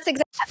 and that's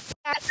exactly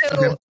that.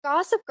 So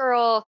Gossip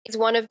Girl is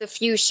one of the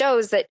few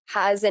shows that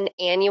has an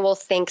annual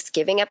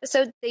Thanksgiving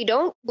episode. They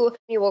don't do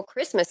annual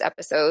Christmas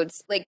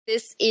episodes. Like,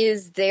 this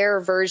is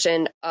their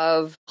version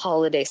of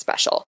holiday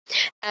special.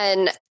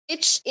 And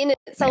it in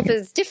itself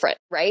is different,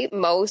 right?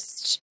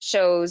 Most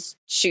shows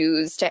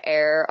choose to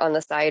err on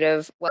the side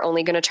of we're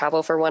only going to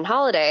travel for one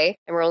holiday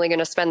and we're only going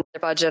to spend the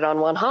budget on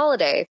one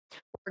holiday.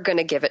 We're going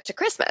to give it to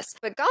Christmas.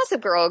 But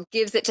Gossip Girl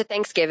gives it to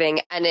Thanksgiving.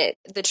 And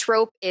the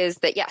trope is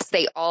that, yes,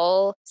 they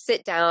all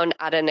sit down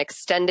at an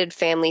extended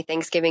family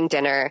Thanksgiving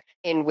dinner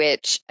in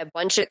which a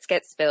bunch of it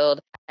gets spilled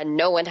and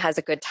no one has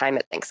a good time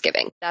at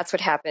Thanksgiving. That's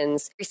what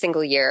happens every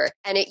single year.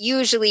 And it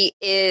usually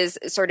is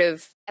sort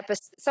of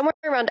somewhere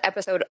around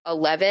episode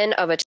 11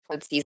 of a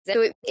season.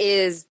 So it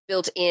is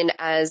built in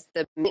as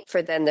the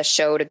for then the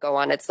show to go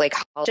on its like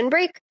holiday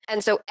break.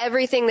 And so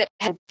everything that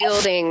had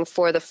building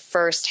for the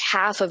first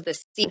half of the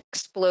season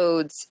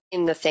explodes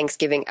in the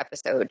Thanksgiving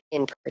episode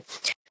in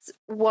part.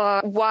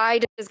 Why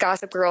does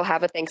Gossip Girl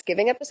have a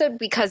Thanksgiving episode?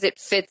 Because it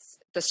fits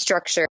the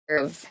structure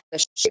of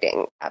the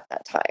shooting at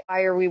that time.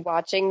 Why are we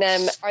watching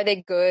them? Are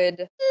they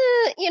good?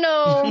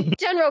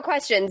 General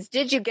questions.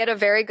 Did you get a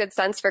very good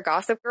sense for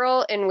Gossip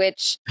Girl in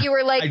which you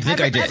were like,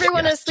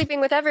 everyone is sleeping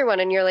with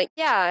everyone? And you're like,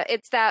 yeah,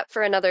 it's that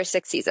for another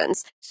 6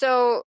 seasons.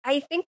 So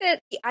I think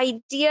that the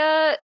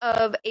idea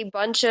of a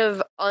bunch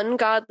of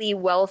ungodly,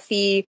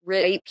 wealthy,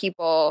 rich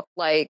people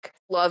like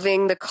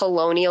loving the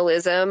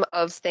colonialism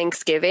of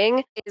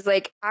Thanksgiving is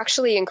like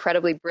actually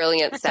incredibly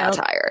brilliant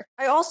satire.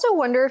 I also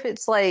wonder if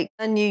it's like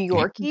a New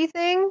York-y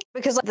thing,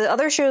 because like, the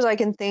other shows I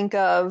can think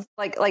of,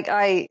 like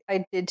I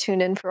did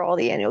tune in for all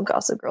the annual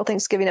Gossip Girl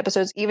Thanksgiving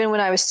episodes, even when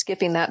I was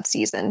skipping that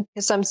season,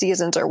 because some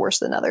seasons are worse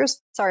than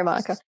others. Sorry,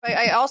 Monica.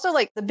 I also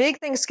like the big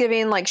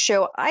Thanksgiving like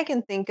show I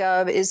can think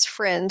of is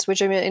Friends,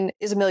 which I mean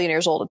is a million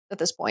years old at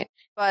this point.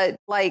 But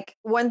like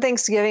one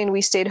Thanksgiving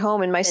we stayed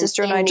home and my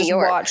sister and I just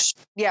watched.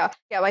 Yeah.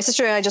 My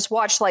sister and I just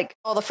watched like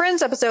all the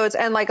Friends episodes,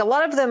 and like a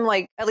lot of them,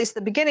 like at least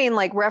the beginning,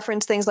 like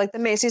reference things like the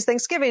Macy's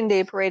Thanksgiving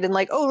Day Parade and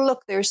like, oh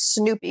look, there's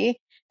Snoopy.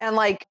 And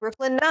like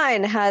Brooklyn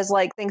Nine has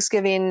like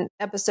Thanksgiving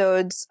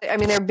episodes. I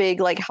mean, their big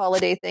like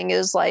holiday thing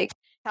is like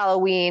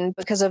Halloween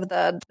because of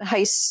the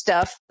heist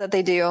stuff that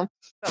they do.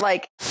 But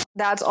like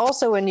that's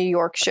also a New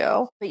York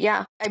show. But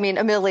yeah, I mean,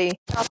 Amelie,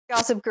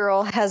 Gossip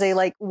Girl has a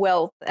like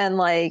wealth and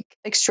like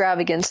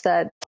extravagance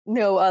that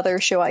no other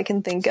show I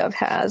can think of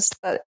has,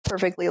 that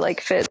perfectly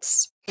like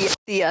fits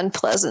the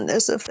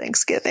unpleasantness of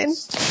Thanksgiving.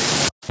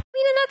 I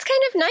mean, and that's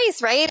kind of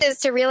nice, right? Is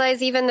to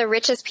realize even the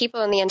richest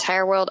people in the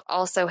entire world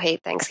also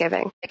hate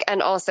Thanksgiving,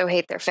 and also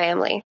hate their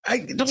family. I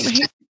don't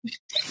hate.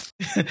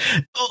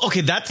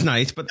 Okay, that's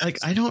nice, but like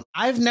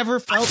I've never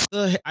felt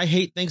the I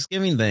hate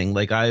Thanksgiving thing.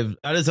 Like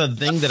that is a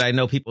thing that I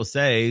know people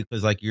say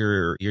because like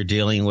you're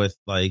dealing with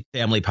like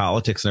family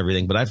politics and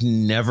everything, but I've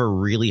never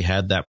really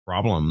had that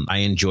problem. I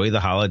enjoy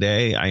the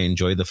holiday, I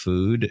enjoy the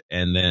food,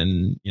 and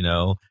then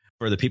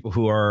for the people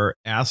who are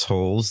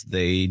assholes,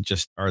 they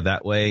just are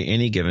that way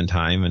any given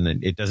time.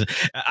 And it doesn't,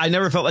 I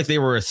never felt like they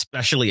were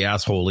especially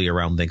assholey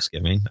around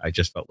Thanksgiving. I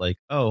just felt like,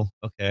 oh,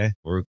 okay,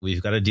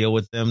 we've got to deal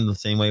with them the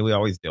same way we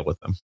always deal with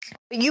them.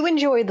 But you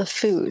enjoy the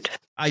food.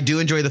 I do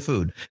enjoy the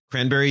food.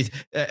 Cranberries,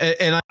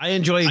 and I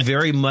enjoy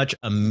very much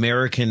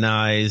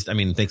Americanized. I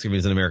mean, Thanksgiving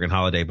is an American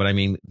holiday, but I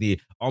mean the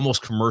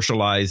almost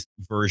commercialized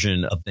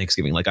version of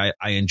Thanksgiving. Like I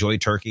enjoy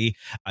turkey.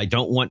 I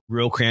don't want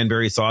real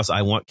cranberry sauce.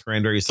 I want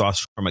cranberry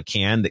sauce from a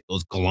can that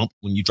goes glump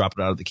when you drop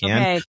it out of the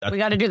can. Okay, we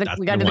got to do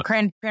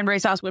the cranberry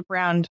sauce whip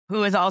round.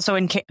 Who is also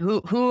in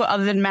who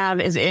other than Mav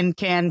is in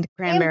canned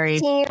cranberry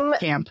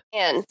camp?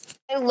 And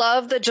I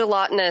love the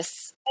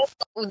gelatinous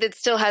that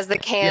still has the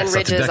can Yes,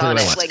 ridges exactly on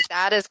what I it. want. Like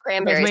that is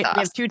cranberry We sauce.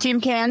 have two team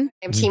can.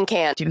 I'm team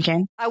can. Team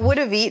can. I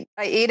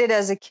ate it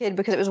as a kid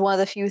because it was one of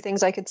the few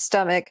things I could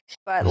stomach.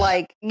 But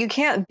like, you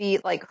can't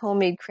beat like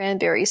homemade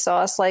cranberry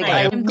sauce. Like,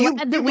 I'm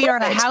glad that we are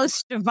a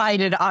house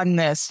divided on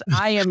this.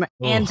 I am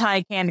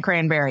anti canned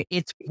cranberry.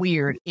 It's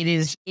weird. It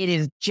is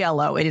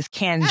Jello. It is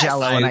canned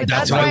Jello. And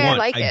that's why I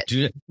like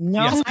it.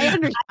 No,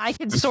 I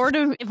can sort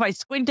of, if I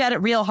squint at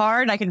it real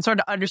hard, I can sort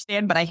of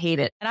understand, but I hate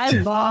it. And I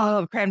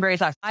love cranberry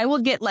sauce. I will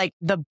get like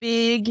the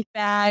big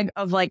bag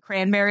of like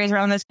cranberries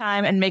around this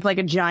time and make like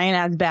a giant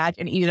ass batch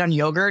and eat it on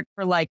yogurt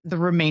for like the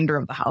remainder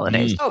of the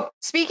holidays. Oh,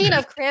 speaking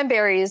of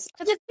cranberries,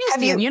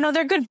 have you know,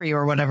 they're good for you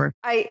or whatever.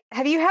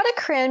 Have you had a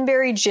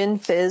cranberry gin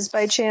fizz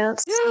by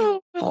chance?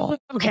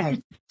 Okay.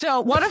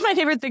 So one of my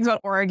favorite things about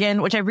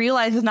Oregon, which I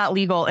realize is not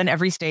legal in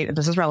every state, if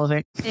this is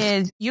relevant,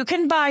 is you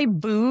can buy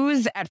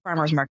booze at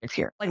farmers markets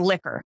here, like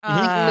liquor.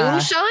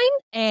 Moonshine?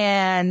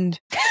 And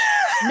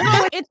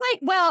no, it's like,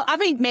 well, I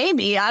mean,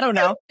 maybe, I don't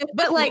know.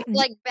 But like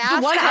the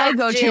one I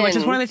go to, which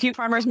is one of the few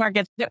farmers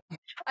markets.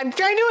 I'm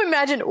trying to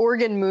imagine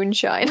Oregon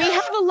moonshine. We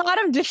have a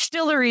lot of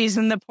distilleries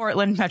in the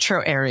Portland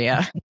metro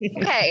area.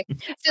 Okay.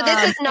 So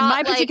this is not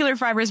my particular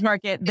farmers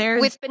market.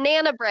 There's with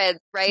banana bread,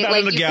 right? Not Like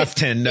in the you gas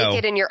tin, no. make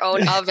it in your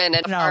own oven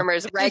and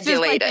farmers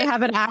regulate They it.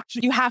 have an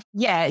actual, you have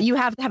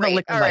to have a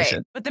liquor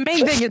license. But the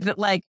main thing is that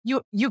like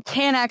you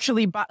can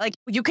actually buy, like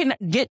you can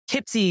get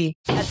tipsy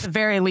at the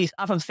very least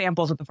off of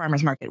samples at the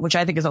farmers market, which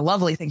I think is a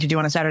lovely thing to do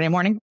on a Saturday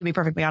morning, to be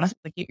perfectly honest.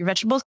 Like eat your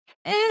vegetables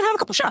and have a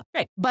couple shots.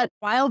 Great. But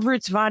Wild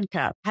Roots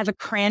Vodka has a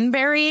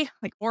cranberry,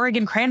 like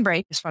Oregon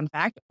cranberry. Just fun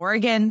fact.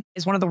 Oregon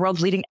is one of the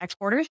world's leading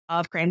exporters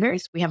of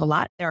cranberries. We have a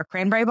lot. There are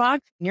cranberry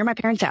bogs near my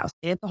parents' house.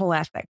 It's the whole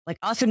aspect. Like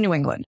us in New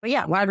England. But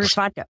yeah, Wild Roots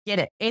Vodka. Get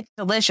it. It's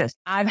delicious.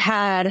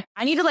 I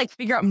need to like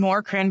figure out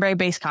more cranberry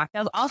based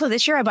cocktails. Also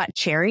this year I bought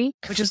cherry,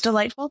 which is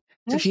delightful.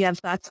 So if you have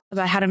thoughts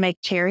about how to make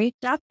cherry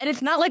stuff, and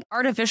it's not like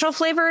artificial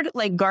flavored,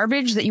 like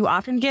garbage that you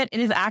often get.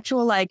 It is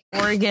actual like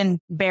Oregon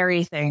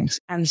berry things.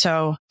 And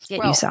so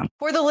get you some.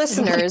 For the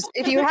listeners,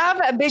 if you have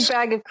a big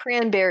bag of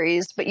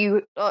cranberries, but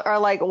you are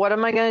like, what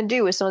am I going to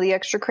do with some of the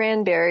extra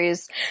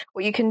cranberries?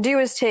 What you can do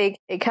is take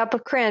a cup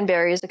of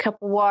cranberries, a cup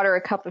of water,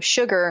 a cup of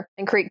sugar,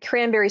 and create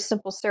cranberry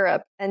simple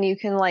syrup. And you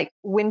can like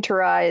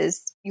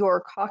winterize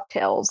your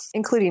cocktails,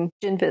 including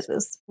gin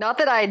fizzes. Not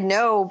that I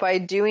know by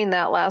doing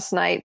that last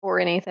night or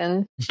anything.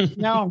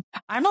 No,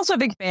 I'm also a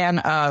big fan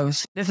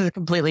of, this is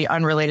completely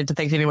unrelated to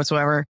Thanksgiving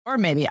whatsoever, or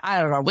maybe,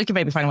 I don't know, we could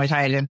maybe find a way to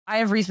tie it in. I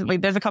have recently,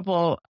 there's a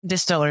couple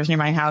distillers near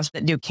my house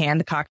that do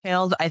canned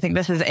cocktails. I think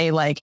this is a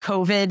like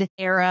COVID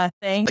era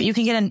thing, but you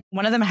can get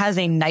one of them has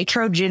a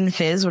nitro gin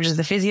fizz, which is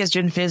the fizziest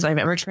gin fizz I've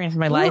ever experienced in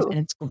my life. And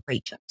it's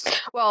great.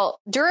 Well,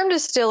 Durham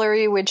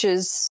Distillery, which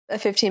is a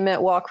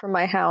 15-minute walk from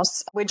my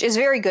house, which is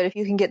very good if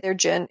you can get their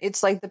gin.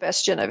 It's like the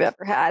best gin I've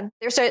ever had.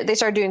 They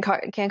started doing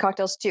canned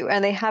cocktails too.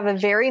 And they have a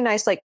very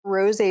nice like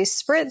rosé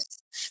spritz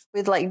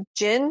with like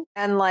gin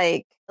and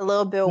like a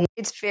little bit.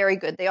 It's very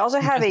good. They also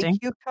have a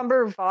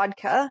cucumber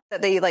vodka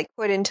that they like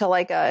put into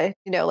like a,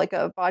 like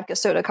a vodka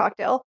soda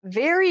cocktail.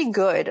 Very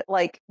good.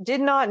 Like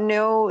did not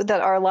know that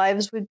our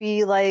lives would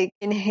be like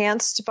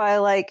enhanced by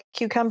like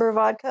cucumber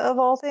vodka of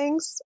all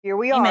things. Here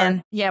we are.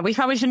 Amen. Yeah, we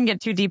probably shouldn't get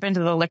too deep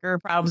into the liquor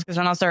problems because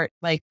then I'll start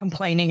like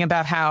complaining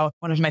about how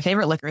one of my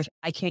favorite liquors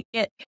I can't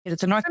get because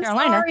it's in North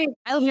Carolina. Sorry.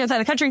 I live outside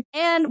the country.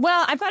 And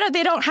well, I found out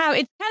they don't have,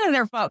 it's kind of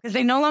their fault because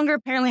they no longer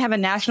apparently have a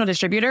national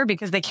distributor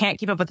because they can't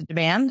keep up with the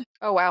demand.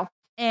 Oh, wow.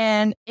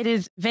 And it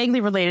is vaguely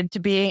related to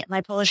being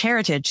my Polish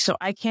heritage, so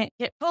I can't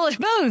get Polish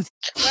booze.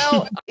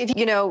 Well, if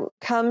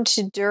come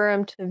to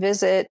Durham to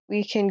visit,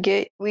 we can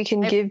give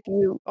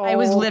you. I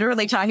was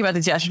literally talking about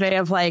this yesterday.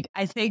 Of like,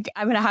 I think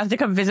I'm gonna have to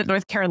come visit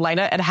North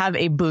Carolina and have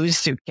a booze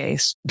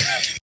suitcase.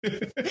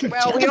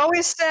 Well, we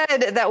always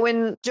said that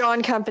when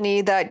John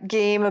Company, that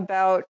game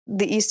about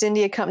the East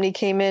India Company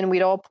came in,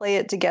 we'd all play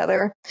it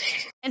together.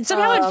 And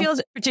somehow it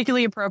feels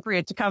particularly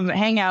appropriate to come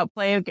hang out,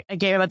 play a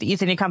game about the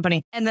East India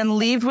Company, and then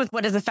leave with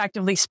what is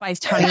effectively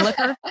spiced honey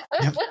liquor.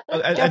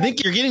 I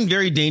think you're getting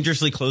very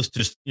dangerously close to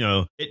just,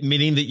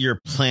 admitting that you're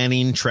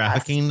planning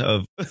trafficking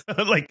of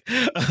like.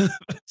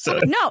 So.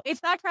 No,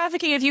 it's not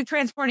trafficking if you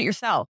transport it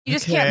yourself. You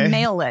just can't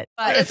mail it.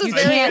 But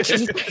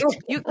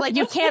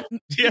you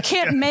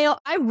can't mail.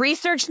 I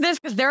researched this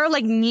because there are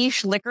like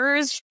niche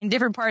liquors in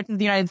different parts of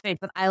the United States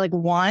that I like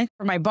want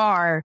for my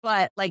bar,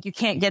 but like you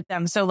can't get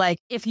them. So like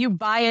if you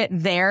buy it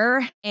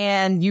there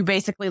and you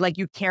basically like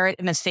you carry it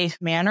in a safe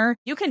manner,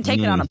 you can take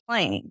it on a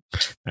plane.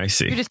 I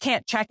see. You just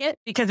can't check it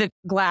because it's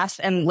glass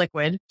and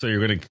liquid. So you're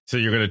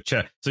gonna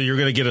check. So you're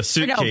gonna get a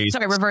suitcase. No,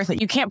 sorry, reverse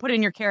it. You can't put it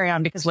in your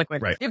carry-on because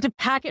liquid. Right. You have to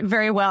pack it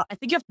very well. I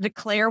think you have to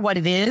declare what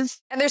it is.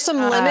 And there's some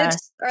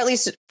limits, or at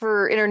least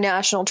for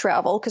international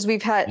travel, because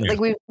we've had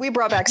we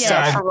brought back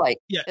stuff for like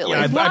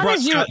I brought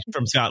Scott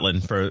from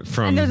Scotland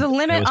from. And there's a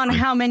limit on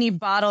how many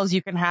bottles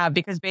you can have,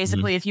 because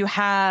basically if you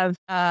have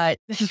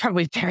this is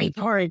probably very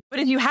boring, but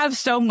if you have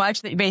so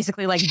much that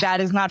basically like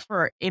that is not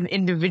for an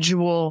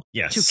individual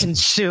to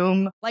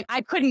consume. Like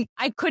I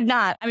could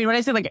not. I mean, when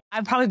I say like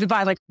I'd probably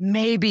buy like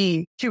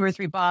maybe 2 or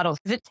 3 bottles,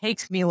 because it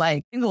takes me like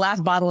I think the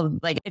last bottle of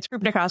like it's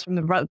Group Nicholas from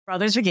the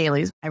Brothers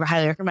Regalies. I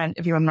highly recommend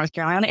if you're in the North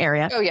Carolina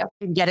area. Oh yeah,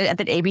 you can get it at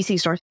the ABC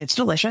store. It's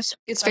delicious.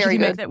 It's very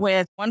good. Mix it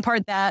with 1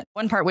 part that,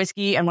 1 part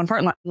whiskey, and 1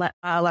 part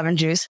lemon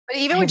juice. But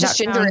even with just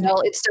ginger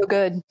ale, it's so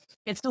good.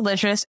 It's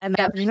delicious. And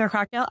that particular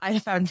cocktail, I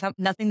have found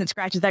nothing that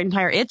scratches that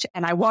entire itch,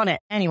 and I want it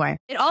anyway.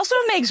 It also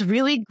makes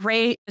really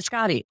great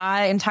biscotti.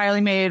 I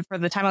entirely made for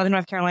the time I lived in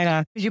North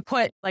Carolina, because you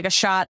put like a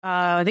shot.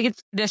 I think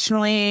it's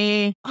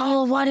traditionally,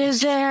 what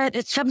is it?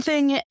 It's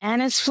something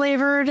anise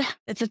flavored.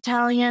 It's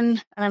Italian,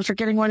 and I'm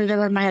forgetting what it is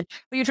in my head.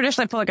 But you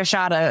traditionally put like a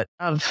shot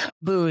of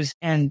booze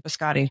and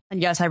biscotti.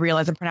 And yes, I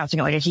realize I'm pronouncing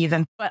it like a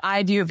heathen, but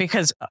I do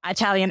because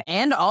Italian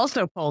and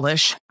also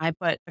Polish. I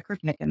put a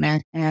krupnik in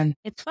there, and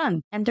it's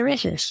fun and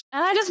delicious.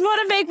 And I just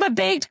want to make my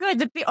baked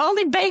goods. It's the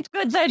only baked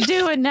goods I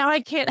do, and now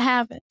I can't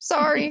have it.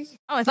 Sorry.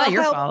 Oh, it's not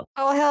your fault.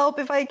 I'll help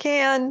if I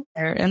can.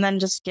 And then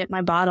just get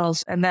my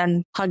bottles and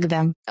then hug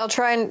them. I'll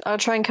try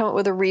and come up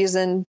with a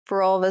reason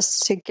for all of us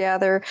to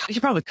gather. We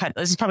should probably cut.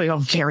 This is probably all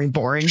very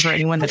boring for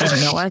anyone that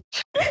doesn't know us.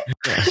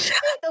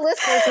 The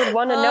listeners would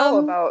want to know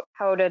about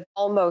how to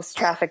almost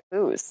traffic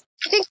booze.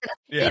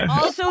 It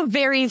also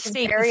varies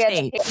state to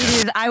state.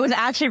 I was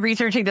actually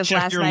researching this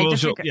last night.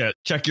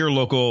 Check your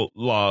local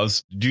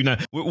laws. Do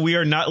not. We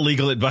are not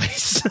legal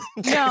advice.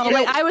 No,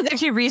 like I was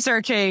actually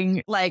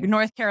researching like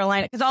North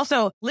Carolina, because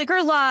also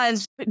liquor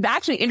laws.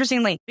 Actually,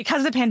 interestingly,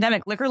 because of the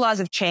pandemic, liquor laws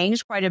have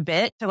changed quite a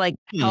bit to like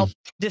help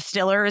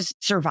distillers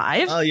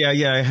survive. Oh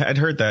yeah, I'd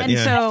heard that. And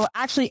so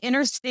actually,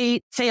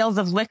 interstate sales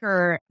of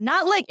liquor,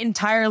 not like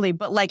entirely,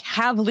 but like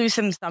have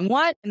loosened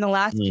somewhat in the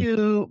last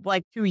 2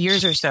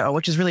 years or so,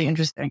 which is really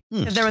interesting.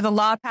 Because there was a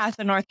law passed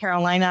in North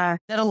Carolina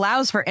that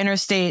allows for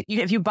interstate.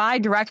 If you buy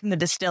direct from the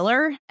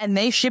distiller and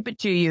they ship it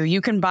to you,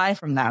 you can buy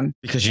from them.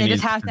 Because they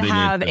just have to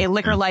have a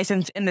liquor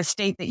license in the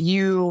state that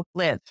you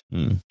live.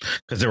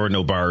 Because there were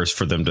no bars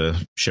for them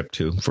to ship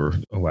to for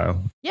a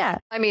while. Yeah,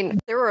 I mean,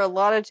 there were a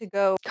lot of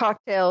to-go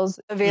cocktails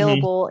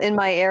available in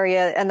my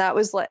area, and I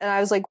was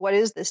like, "What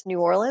is this, New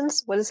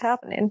Orleans? What is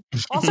happening?"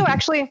 Also,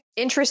 actually,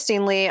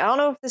 interestingly, I don't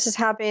know if this is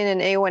happening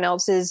in anyone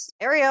else's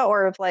area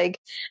or if like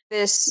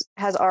this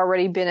has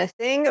already been a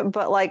thing,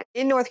 but like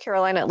in North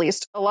Carolina, at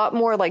least, a lot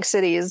more like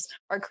cities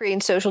are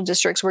creating social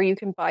districts where you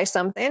can buy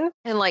something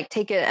and like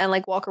take it and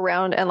like walk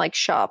around and like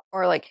shop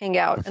or like hang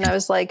out. And I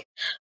was like,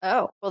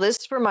 oh, well,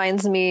 this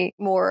reminds me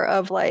more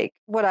of like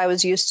what I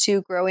was used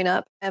to growing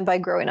up. And by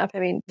growing up, I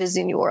mean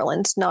visiting New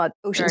Orleans, not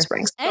Ocean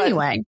Springs.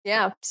 Anyway,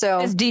 yeah. So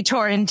let's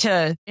detour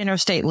into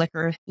interstate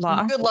liquor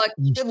law. Good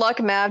luck,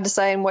 Mav,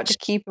 deciding what to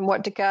keep and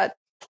what to cut.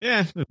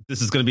 Yeah,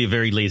 this is going to be a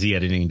very lazy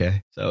editing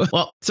day.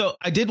 So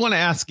I did want to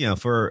ask,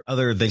 for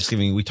other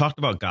Thanksgiving, we talked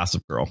about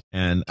Gossip Girl,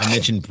 and I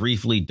mentioned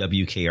briefly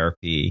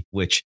WKRP,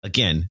 which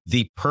again,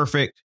 the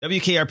perfect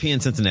WKRP in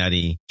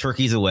Cincinnati,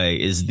 Turkeys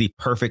Away, is the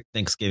perfect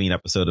Thanksgiving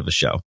episode of a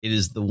show. It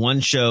is the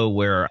one show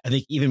where I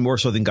think even more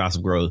so than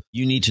Gossip Girl,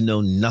 you need to know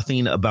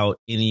nothing about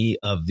any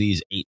of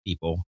these 8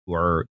 people who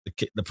are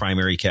the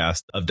primary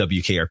cast of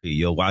WKRP.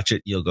 You'll watch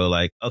it, you'll go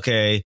like,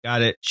 okay,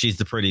 got it. She's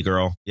the pretty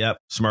girl. Yep,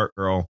 smart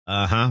girl.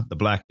 The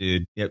black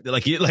dude. Yeah,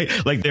 like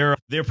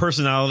their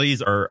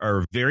personalities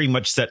are very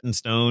much set in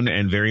stone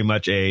and very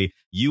much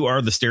you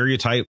are the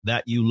stereotype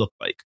that you look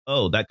like.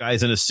 Oh, that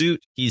guy's in a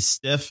suit. He's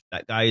stiff.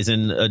 That guy is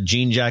in a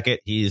jean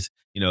jacket. He's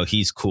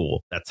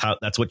cool.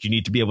 That's what you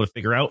need to be able to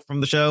figure out from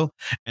the show.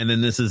 And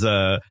then this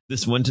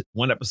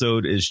one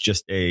episode is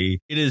just it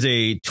is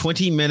a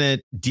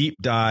 20-minute deep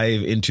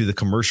dive into the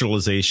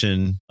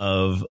commercialization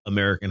of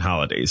American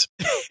holidays.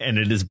 And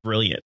it is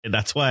brilliant. And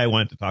that's why I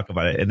wanted to talk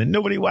about it. And then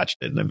nobody watched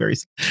it. And I'm very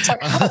sorry.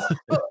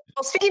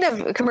 Well, speaking of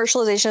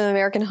commercialization of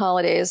American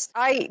holidays,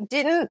 I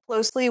didn't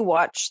closely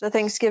watch the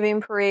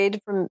Thanksgiving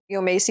parade from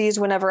Macy's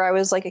whenever I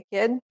was like a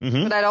kid,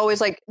 but I'd always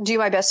like do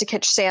my best to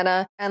catch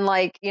Santa and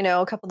like a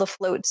couple of the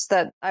floats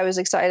that I was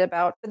excited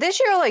about. But this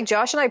year, like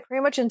Josh and I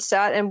pretty much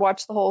sat and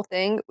watched the whole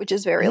thing, which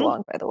is very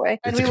long, by the way.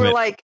 And we were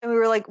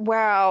like,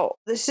 wow,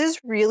 this is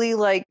really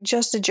like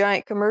just a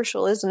giant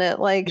commercial, isn't it?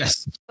 Like,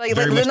 yes, like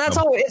that's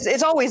always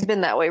it's always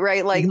been that way,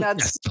 right? Like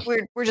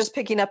we're just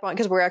picking up on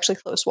because we're actually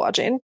close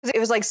watching. It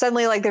was like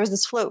suddenly like there was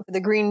this float for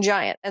the Green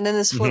Giant, and then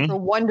this float for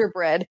Wonder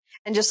Bread,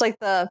 and just like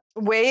the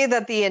way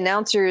that the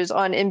announcers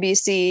on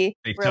NBC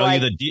they tell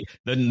you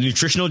the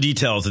nutritional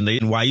details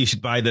and why you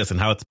should buy this and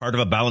how it's part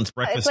of a balanced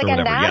breakfast. It's like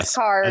or a whatever.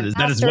 NASCAR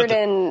mastered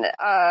in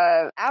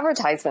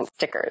advertisement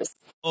stickers.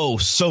 Oh,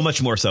 so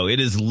much more so. It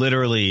is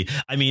literally,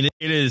 I mean,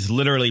 it is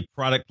literally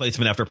product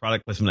placement after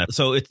product placement.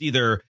 So it's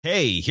either,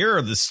 hey, here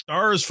are the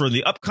stars for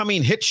the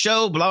upcoming hit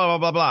show, blah, blah,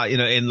 blah, blah,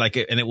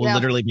 and it will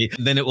literally be,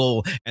 and then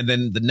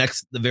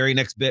the very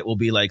next bit will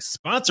be like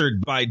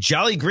sponsored by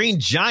Jolly Green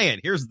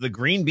Giant. Here's the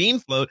green bean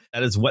float.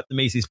 That is what the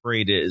Macy's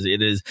Parade is.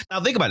 It is,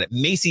 now think about it.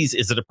 Macy's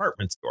is a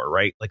department store,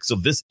 right? Like, so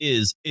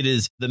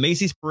the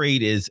Macy's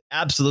Parade is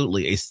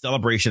absolutely a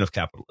celebration of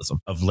capitalism,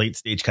 of late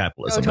stage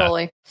capitalism. Oh,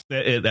 totally.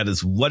 That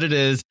is what it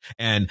is.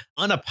 And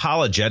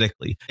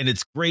unapologetically. And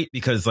it's great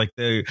because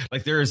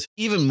there's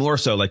even more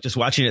so, like just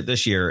watching it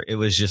this year, it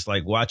was just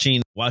like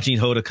watching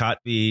Hoda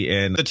Kotb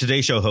and the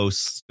Today Show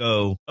hosts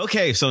go,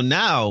 okay, so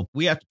now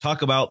we have to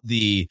talk about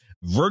the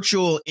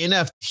virtual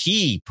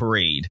NFT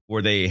parade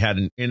where they had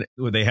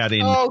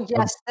oh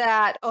yes,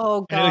 that,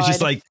 oh god, and it was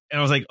just like, and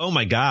I was like, oh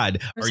my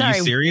god, you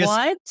serious?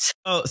 What?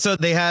 Oh, so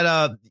they had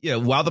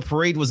while the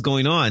parade was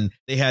going on,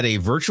 they had a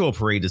virtual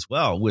parade as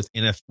well with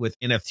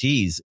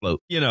NFTs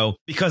float,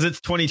 because it's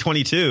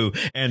 2022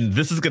 and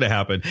this is going to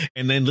happen.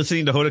 And then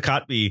listening to Hoda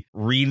Kotb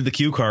read the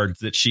cue cards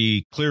that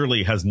she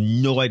clearly has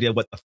no idea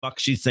what the fuck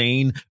she's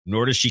saying,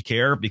 nor does she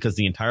care, because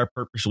the entire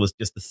purpose was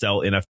just to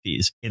sell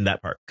NFTs in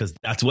that part, because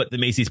that's what the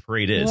Macy's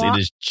Parade is. It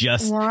is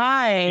just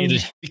right. It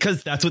is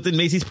because that's what the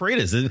Macy's Parade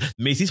is. The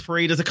Macy's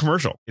Parade is a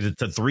commercial.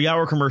 It's a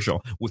 3-hour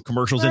commercial with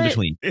commercials in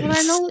between. I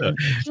don't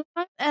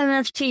want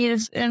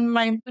NFTs in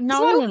my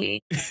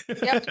knowledge.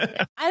 Yep.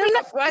 I don't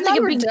know. I think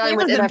we're done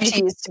with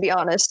NFTs, to be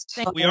honest.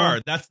 We are.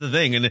 That's the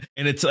thing, and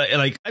it's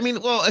like, I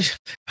mean, well,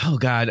 oh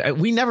god,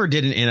 we never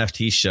did an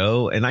NFT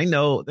show, and I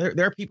know there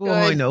are people who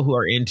I know who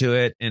are into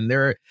it,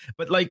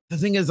 but like the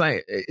thing is,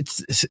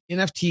 it's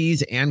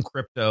NFTs and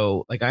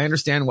crypto. Like, I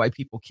understand why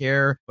people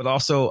care, but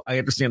also I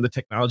understand the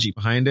technology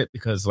behind it,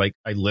 because like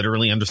I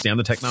literally understand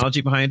the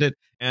technology behind it,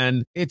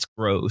 and it's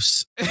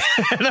gross.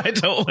 And I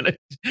don't want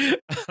to,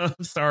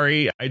 I'm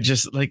sorry. I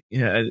just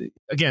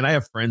again, I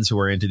have friends who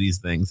are into these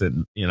things,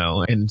 and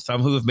and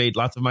some who have made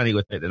lots of money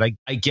with it, and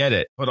I get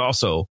it, but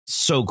also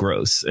so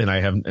gross, and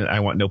I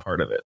want no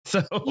part of it.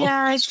 So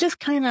yeah, it's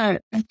kind of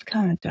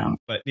dumb.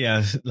 But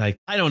yeah, like,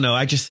 I don't know.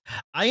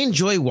 I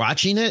enjoy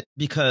watching it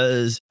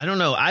because I don't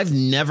know. I've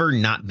never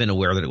not been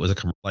aware that it was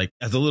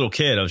as a little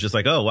kid, I was just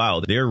like, oh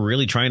wow, they're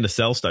really trying to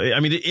sell stuff. I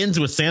mean, it ends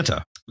with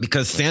Santa,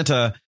 because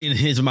Santa in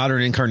his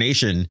modern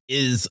incarnation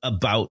is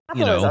about,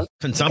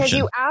 consumption. Because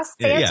you ask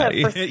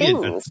Santa for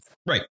things.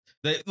 Right.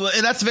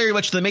 And that's very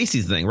much the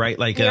Macy's thing, right?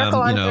 Like, Miracle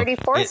on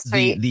 34th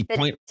Street, the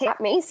point at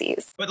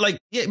Macy's. But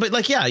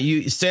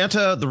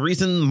Santa, the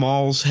reason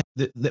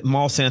that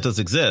mall Santas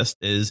exist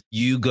is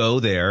you go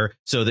there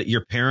so that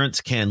your parents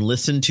can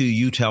listen to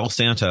you tell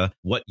Santa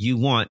what you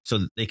want so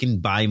that they can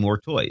buy more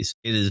toys.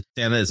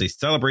 Santa is a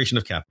celebration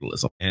of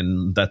capitalism,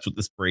 and that's what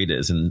this parade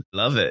is, and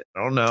love it.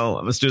 I don't know.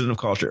 I'm a student of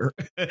culture.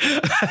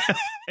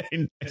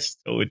 I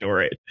so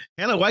adore it.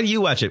 Hannah, why do you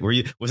watch it?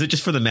 Was it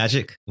just for the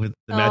magic, with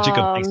the magic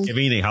of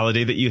Thanksgiving, a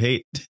holiday that you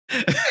hate?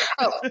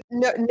 Oh,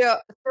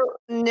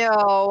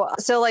 no.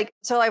 So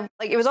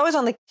it was always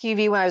on the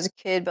TV when I was a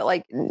kid, but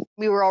like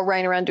we were all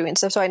running around doing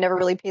stuff, so I never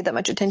really paid that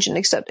much attention,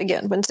 except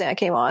again when Santa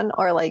came on,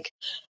 or like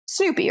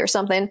Snoopy or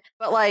something.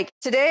 But like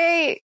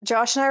today,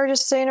 Josh and I were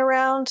just sitting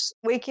around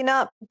waking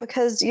up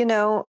because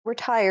we're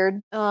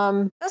tired.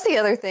 That's the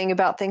other thing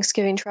about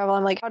Thanksgiving travel.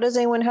 I'm like, how does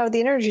anyone have the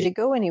energy to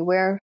go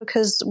anywhere?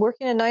 Because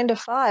working a 9 to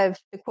 5,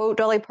 to quote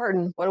Dolly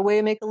Parton, what a way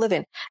to make a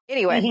living.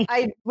 Anyway,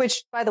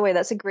 which by the way,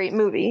 that's a great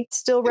movie.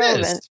 Still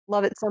relevant.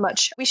 Love it so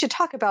much. We should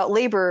talk about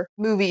labor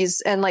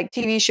movies and like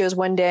TV shows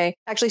one day.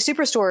 Actually,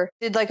 Superstore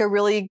did like a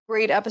really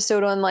great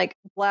episode on like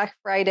Black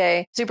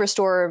Friday.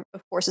 Superstore,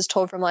 of course, is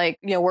told from like,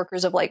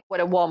 workers of like what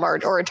a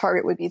Walmart or a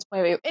Target would be.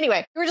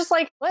 Anyway, we were just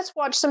like, let's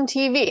watch some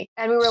TV.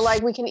 And we were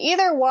like, we can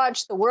either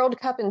watch the World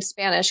Cup in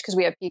Spanish because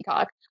we have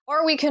Peacock,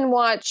 or we can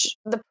watch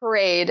the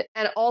parade.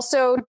 And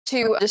also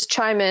to just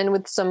chime in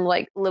with some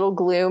like little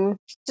gloom,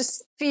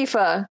 just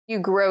FIFA, you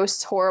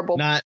gross, horrible.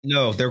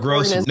 They're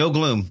gross. Organism. No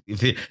gloom.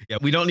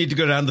 We don't need to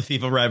go down the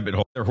FIFA rabbit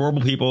hole. They're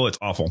horrible people. It's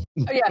awful.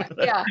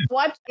 Yeah.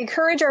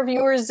 Encourage our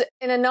viewers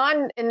when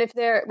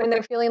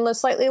they're feeling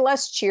slightly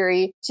less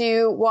cheery,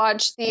 to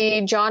watch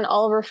the John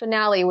Oliver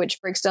finale, which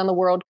breaks down the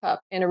World Cup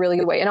in a really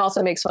good way and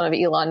also makes fun of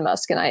Elon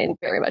Musk, and I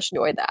very much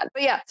enjoyed that.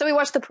 But yeah, so we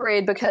watched the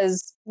parade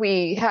because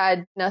we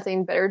had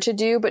nothing better to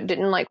do, but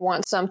didn't like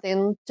want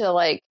something to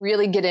like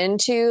really get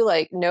into.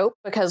 Like, nope,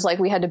 because like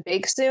we had to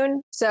bake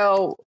soon.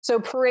 So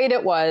parade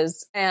it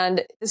was,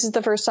 and this is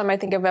the first time I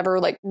think I've ever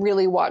like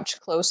really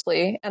watched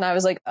closely, and I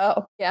was like,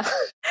 oh yeah.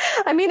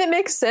 I mean, it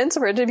makes sense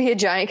for it to be a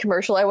giant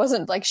commercial. I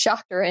wasn't like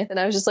shocked or anything.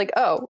 I was just like,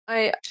 oh,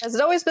 has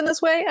it always been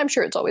this way? I'm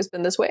sure it's always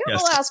been this way.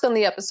 Yes. I'll ask on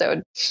the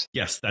episode.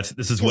 Yes,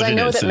 this is what it is. I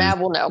know that Mav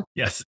will know.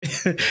 Yes.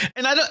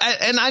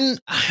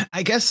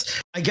 I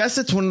guess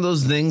it's one of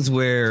those things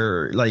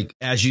where, like,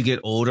 as you get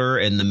older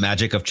and the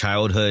magic of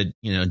childhood,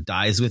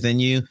 dies within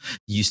you,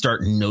 you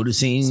start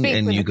noticing. Speak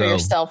and you go,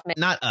 yourself, man.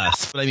 Not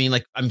us, but I mean,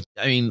 like,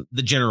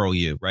 the general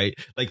you, right?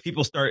 Like,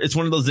 people start, it's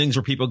one of those things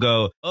where people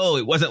go, oh,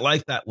 it wasn't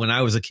like that when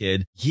I was a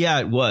kid. Yeah,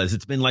 it was.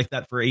 It's been like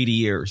that for 80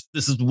 years.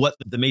 This is what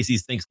the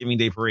Macy's Thanksgiving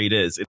Day Parade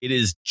is. It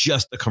is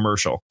just a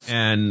commercial.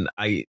 And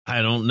I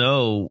don't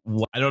know.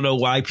 I don't know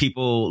why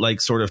people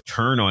like sort of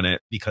turn on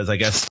it, because I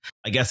guess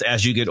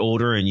as you get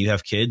older and you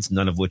have kids,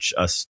 none of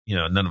us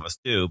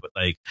do, but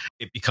like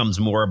it becomes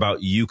more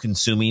about you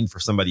consuming for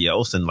somebody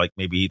else. And like,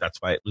 maybe that's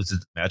why it loses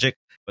its magic,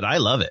 but I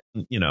love it,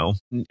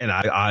 and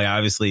I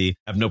obviously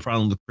have no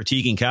problem with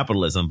critiquing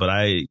capitalism, but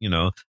I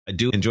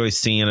do enjoy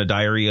seeing a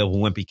Diary of a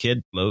Wimpy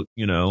Kid float,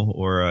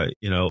 or a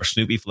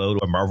Snoopy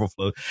float or a Marvel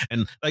float.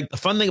 And like the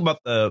fun thing about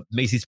the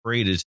Macy's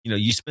Parade is,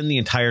 you spend the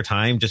entire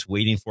time just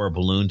waiting for a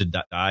balloon to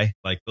die.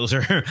 Like those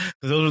are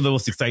the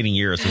most exciting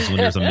years, is when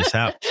there's a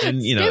mishap.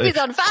 And Snoopy's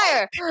on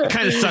fire. It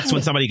kind of sucks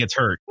when somebody gets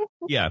hurt.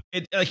 Yeah,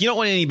 like you don't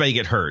want anybody to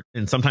get hurt,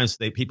 and sometimes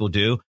people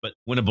do. But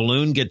when a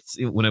balloon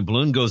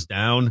goes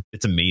down,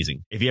 it's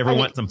amazing. If you ever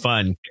want some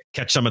fun,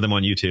 catch some of them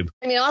on YouTube.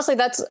 I mean, honestly,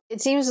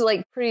 it seems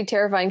like pretty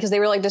terrifying, because they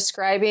were like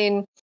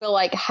describing the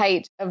like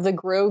height of the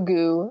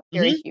Grogu,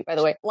 very cute, by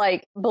the way,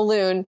 like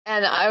balloon,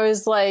 and I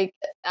was like,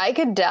 I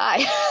could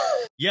die.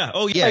 Yeah.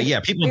 Oh yeah. Yeah.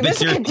 People have been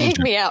seriously take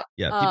me out.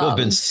 Yeah. People have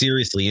been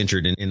seriously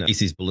injured in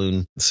Macy's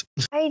balloons.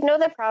 I know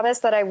the promise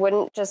that I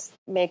wouldn't just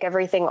make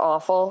everything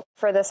awful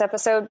for this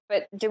episode,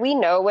 but do we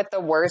know what the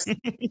worst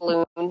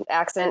balloon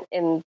accident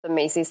in the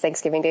Macy's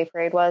Thanksgiving Day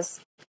Parade was?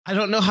 I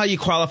don't know how you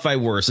qualify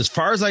worse. As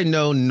far as I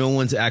know, no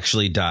one's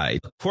actually died.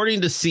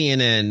 According to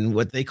CNN,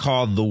 what they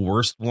call the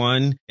worst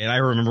one, and I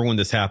remember when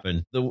this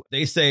happened,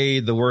 they say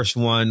the worst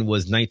one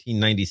was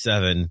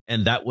 1997,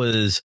 and that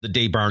was the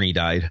day Barney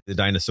died, the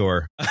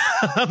dinosaur.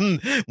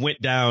 Went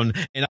down,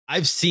 and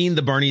I've seen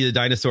the Barney the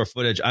dinosaur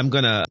footage. I'm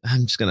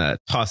just gonna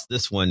toss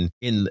this one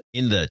in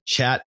the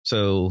chat,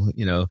 so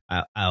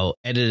I'll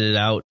edit it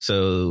out.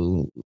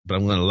 But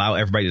I'm gonna allow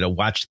everybody to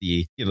watch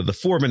the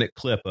 4-minute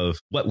clip of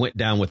what went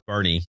down with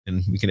Barney,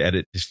 and we can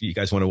edit if you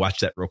guys want to watch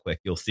that real quick.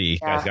 You'll see.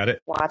 Yeah, you guys got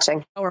it?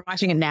 Watching. Oh, we're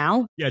watching it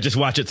now? Yeah, just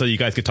watch it so you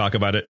guys could talk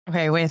about it.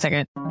 Okay, wait a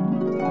second.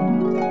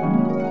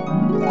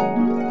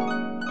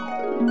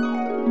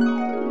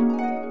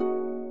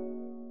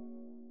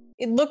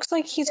 It looks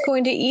like he's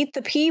going to eat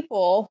the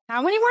people.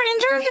 How many were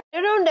injured?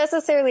 I don't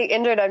necessarily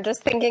injured. I'm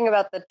just thinking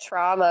about the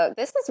trauma.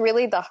 This is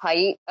really the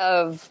height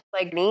of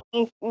like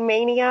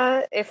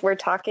mania, if we're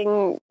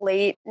talking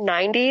late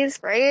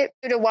 90s, right?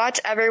 To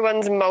watch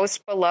everyone's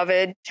most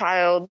beloved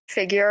child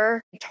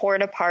figure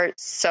torn apart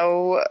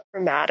so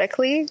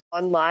dramatically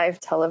on live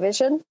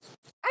television.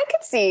 I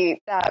could see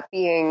that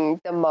being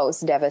the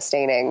most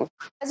devastating.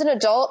 As an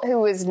adult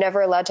who was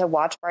never allowed to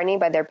watch Barney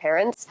by their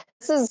parents,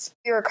 this is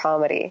pure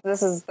comedy.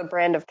 This is the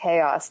brand of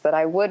chaos that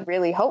I would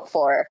really hope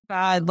for.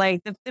 God,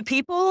 like the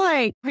people,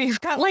 like we've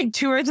got like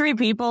 2 or 3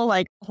 people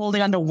like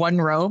holding onto one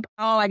rope.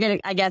 Oh, I get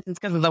it. I guess it's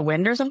because of the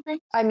wind or something.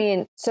 I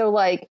mean, so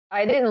like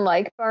I didn't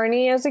like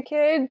Barney as a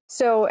kid,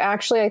 so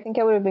actually I think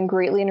I would have been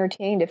greatly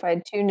entertained if I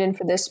had tuned in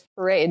for this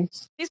parade.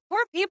 These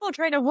poor people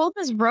trying to hold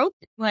this rope.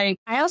 Like,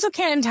 I also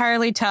can't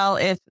entirely tell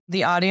if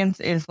the audience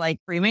is like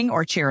screaming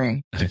or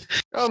cheering.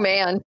 Oh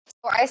man.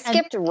 Or I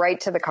skipped right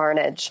to the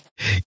carnage.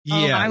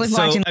 Yeah, I was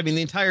watching. I mean,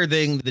 the entire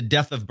thing, the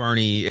death of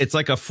Barney, it's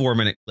like a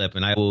 4-minute clip,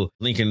 and I will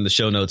link in the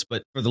show notes.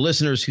 But for the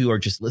listeners who are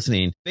just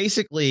listening,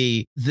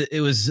 basically,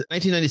 it was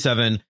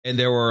 1997, and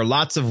there were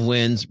lots of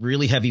winds,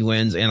 really heavy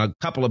winds, and a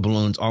couple of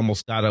balloons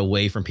almost got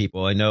away from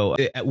people. I know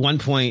at one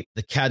point,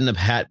 the Catnip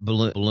Hat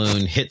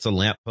balloon hits a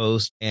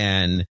lamppost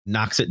and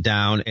knocks it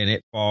down, and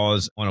it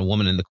falls on a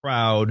woman in the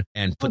crowd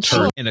and puts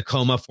her in a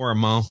coma for a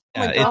month.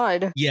 Oh my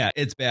God.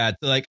 It's bad.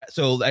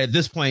 So at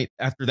this point,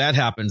 after that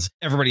happens,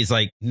 everybody's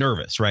like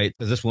nervous, right?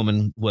 Because this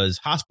woman was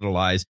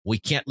hospitalized. We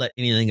can't let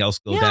anything else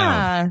go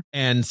down.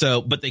 And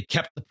so, but they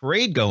kept the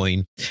parade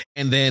going,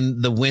 and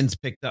then the winds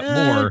picked up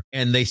more,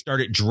 and they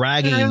started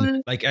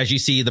dragging, like as you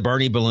see, the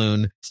Barney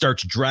balloon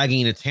starts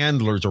dragging its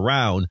handlers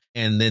around,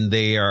 and then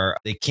they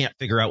can't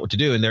figure out what to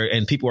do,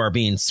 and people are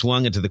being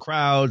swung into the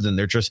crowds, and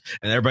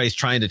everybody's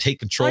trying to take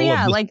control.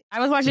 Like I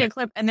was watching a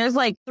clip, and there's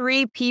like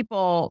 3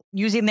 people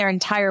using their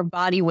entire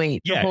body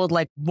weight to hold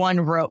like one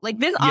rope. Like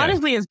this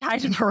honestly is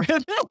kind of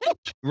horrific.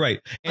 Right.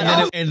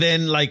 And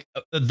then like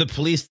the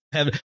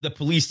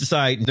police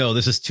decide, no,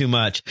 this is too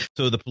much.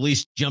 So the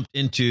police jumped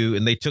into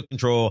and they took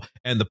control,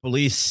 and the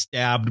police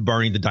stabbed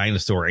Barney the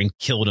dinosaur and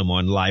killed him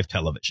on live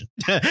television.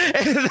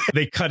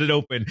 They cut it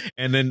open,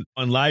 and then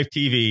on live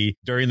TV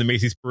during the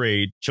Macy's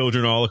parade,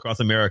 children all across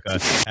America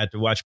had to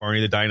watch Barney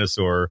the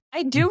dinosaur.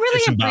 I do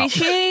really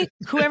appreciate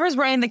whoever's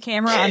running the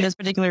camera on this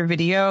particular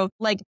video,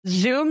 like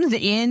zooms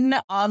in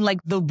on like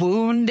the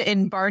wound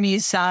in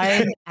Barney's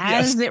side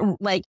as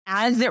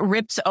it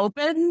rips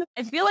open,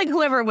 I feel like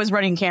whoever was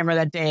running camera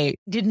that day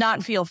did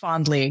not feel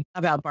fondly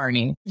about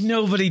Barney.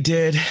 Nobody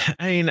did.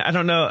 I mean, I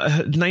don't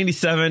know.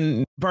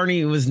 97,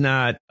 Barney was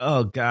not.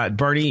 Oh God,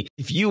 Barney.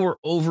 If you were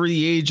over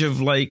the age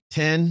of like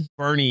 10,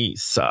 Barney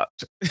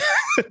sucked.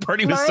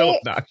 Barney was so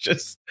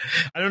obnoxious.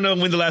 I don't know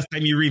when the last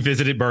time you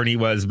revisited Barney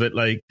was, but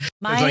like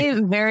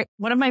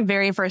one of my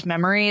very first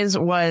memories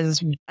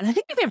was, and I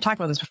think maybe I've talked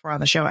about this before on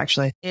the show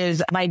actually,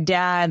 is my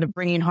dad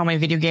bringing home a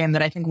video game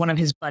that I think one of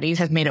his buddies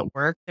has made at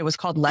work. It was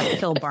called Let's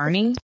Kill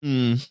Barney,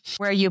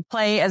 where you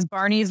play as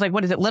Barney's, like,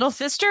 what is it, little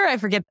sister? I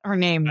forget her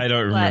name. I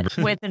don't remember.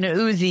 With an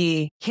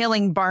Uzi,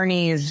 killing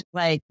Barney's,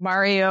 like,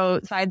 Mario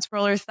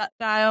side-scroller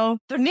style.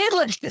 So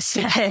needless to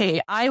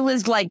say, I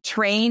was like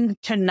trained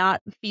to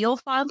not feel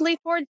fondly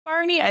towards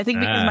Barney. I think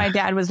because my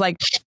dad was like,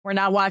 we're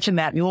not watching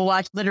that. We will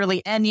watch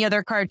literally any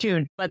other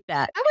cartoon but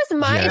that. That was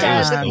my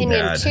dad's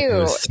opinion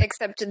too,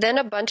 except then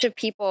a bunch of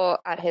people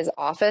at his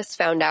office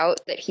found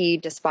out that he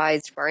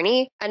despised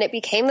Barney, and it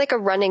became like a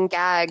running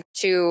gag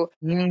to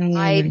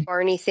hide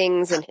Barney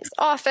things in his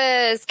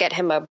office, get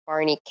him a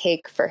Barney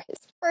cake for his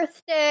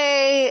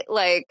birthday.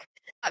 Like,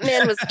 that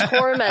man was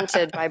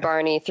tormented by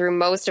Barney through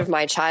most of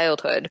my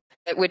childhood,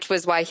 which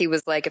was why he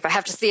was like, if I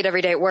have to see it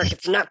every day at work,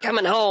 it's not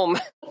coming home.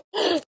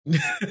 I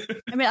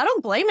mean, I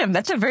don't blame him.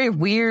 That's a very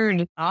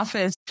weird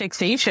office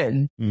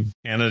fixation.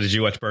 Anna, did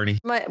you watch Barney?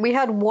 We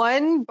had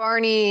one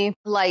Barney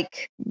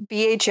like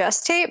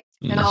VHS tape.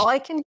 And all I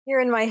can hear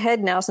in my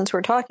head now, since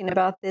we're talking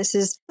about this,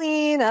 is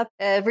clean up,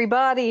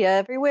 everybody,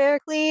 everywhere,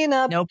 clean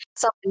up.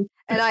 Something.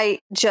 And I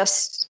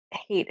just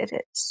hated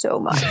it so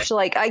much.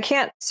 Like, I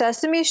can't,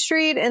 Sesame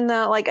Street, and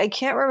that, like, I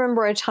can't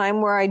remember a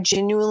time where I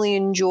genuinely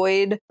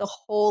enjoyed the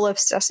whole of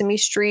Sesame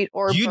Street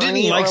or you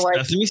Barney, didn't like or,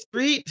 Sesame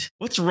Street?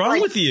 What's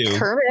wrong with you?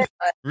 Kermit.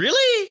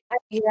 Really?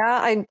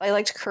 I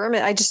liked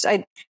Kermit.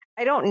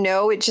 I don't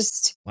know. It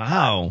just,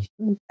 wow.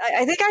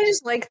 I think I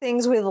just like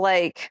things with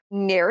like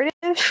narrative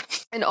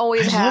and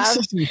always have.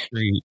 Sesame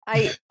Street.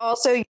 I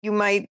also, you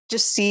might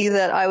just see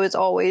that I was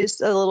always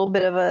a little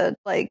bit of a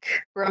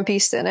like grumpy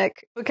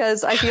cynic,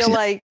 because I feel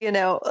like, you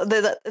know,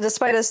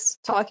 despite us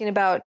talking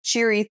about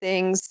cheery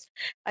things,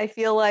 I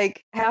feel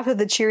like half of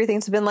the cheery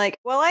things have been like,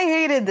 well, I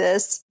hated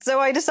this, so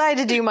I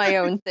decided to do my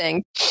own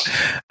thing.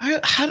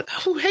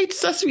 Who hates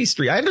Sesame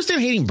Street? I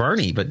understand hating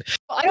Barney, but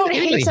I don't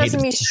hate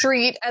Sesame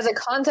Street as a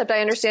concept. I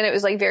understand it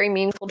was like very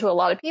meaningful to a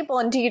lot of people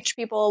and teach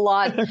people a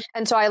lot.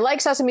 And so I like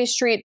Sesame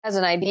Street as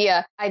an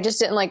idea. I just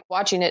didn't like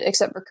watching it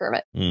except for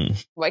Kermit.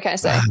 What can I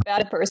say?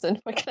 Bad person.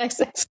 What can I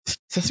say?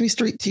 Sesame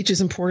Street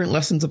teaches important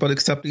lessons about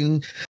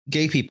accepting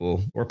gay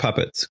people or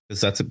puppets,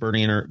 because that's what Bert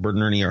and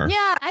Ernie are.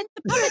 Yeah,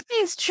 the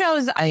puppet-based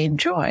shows I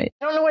enjoy.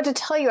 I don't know what to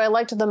tell you. I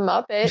liked the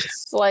Muppets,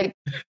 like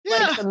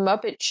the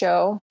Muppet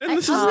Show.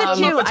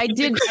 I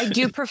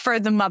do prefer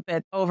the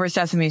Muppet over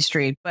Sesame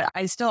Street, but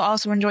I still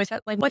also enjoy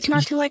that. Like, what's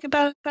not to like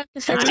about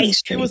the Sesame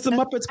Street? It was the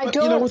Muppets, but,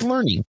 you know, with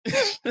learning.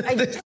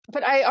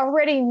 But I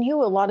already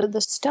knew a lot of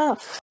the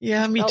stuff.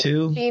 Yeah, me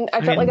too.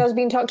 I felt like I was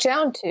being talked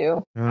down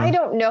to. I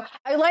don't know.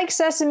 I like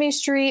Sesame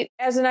Street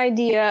as an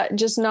idea,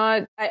 just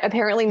not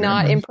apparently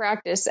not in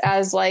practice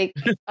as like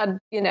a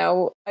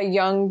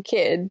young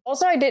kid.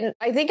 Also,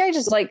 I think I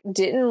just like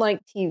didn't like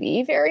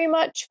TV very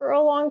much for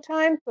a long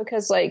time,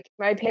 because like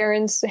my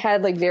parents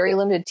had like very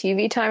limited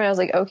TV time. I was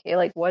like, okay,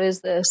 like what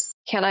is this?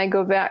 Can I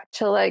go back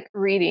to like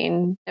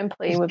reading and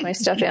playing with my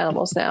stuffed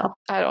animals now?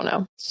 I don't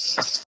know.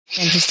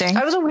 Interesting.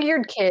 I was a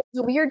weird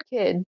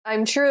kid.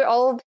 I'm sure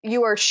all of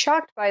you are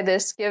shocked by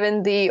this,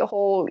 given the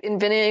whole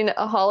inventing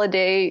a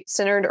holiday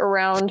centered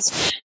around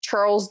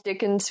Charles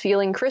Dickens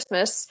feeling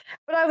Christmas.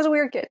 But I was a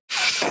weird kid.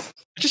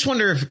 I just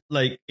wonder if,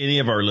 like, any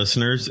of our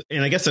listeners,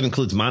 and I guess that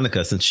includes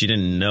Monica, since she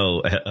didn't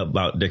know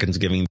about Dickens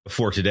Giving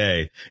before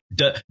today,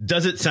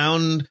 does it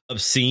sound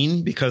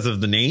obscene because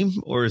of the name,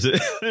 or is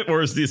it,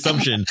 or is the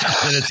assumption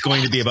that it's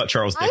going to be about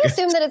Charles Dickens? I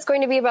assume that it's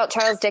going to be about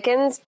Charles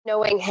Dickens,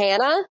 knowing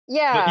Hannah.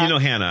 Yeah, but you know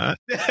Hannah.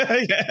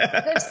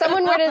 Yeah. If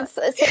someone were to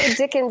say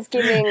Dickens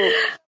Giving,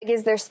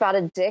 is there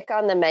spotted dick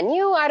on the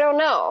menu? I don't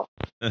know.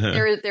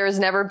 There has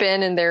never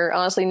been, and there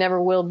honestly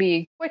never will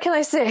be. What can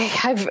I say?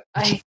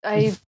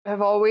 I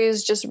have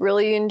always just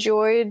really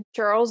enjoyed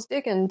Charles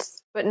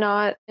Dickens, but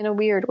not in a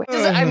weird way.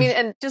 I mean,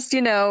 and just,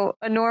 a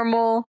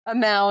normal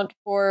amount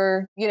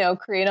for,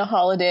 create a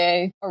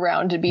holiday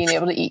around being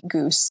able to eat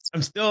goose.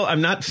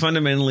 I'm not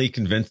fundamentally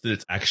convinced that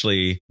it's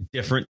actually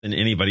different than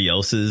anybody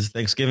else's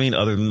Thanksgiving,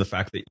 other than the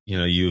fact that,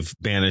 you've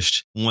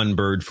banished one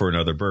bird for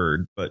another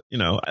bird. But,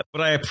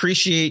 but I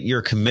appreciate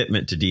your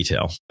commitment to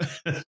detail.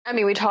 I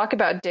mean, we talk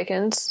about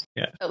Dickens,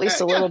 at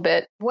least a little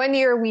bit. One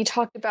year we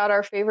talked talked about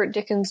our favorite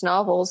Dickens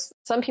novels.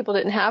 Some people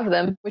didn't have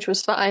them, which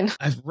was fine.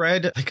 I've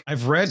read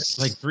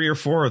like 3 or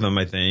 4 of them,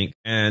 I think,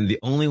 and the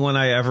only one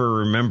I ever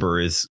remember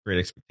is Great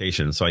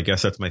Expectations. So I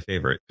guess that's my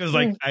favorite because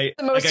I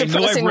know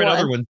I've read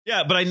other ones.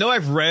 Yeah, but I know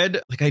I've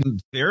read, like, I'm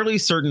fairly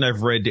certain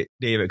I've read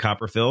David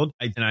Copperfield,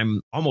 and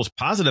I'm almost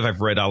positive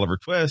I've read Oliver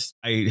Twist.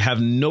 I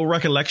have no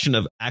recollection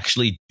of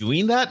actually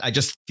doing that. I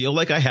just feel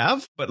like I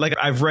have, but like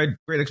I've read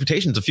Great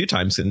Expectations a few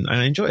times and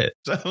I enjoy it.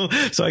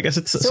 So I guess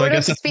it's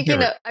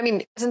speaking of, I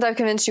mean, since I've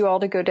convinced you all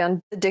to go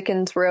down the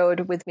Dickens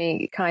road with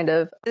me, kind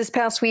of this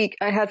past week,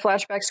 I had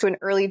flashbacks to an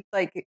early,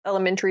 like,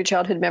 elementary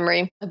childhood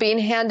memory of being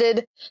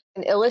handed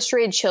an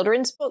illustrated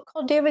children's book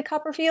called David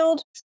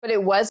Copperfield, but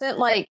it wasn't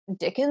like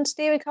Dickens'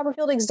 David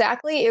Copperfield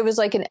exactly. It was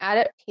like an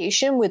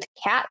adaptation with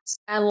cats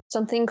and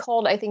something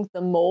called, I think,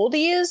 The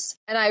Moldies.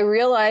 And I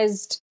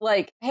realized,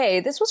 like,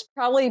 hey, this was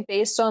probably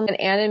based on an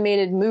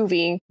animated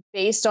movie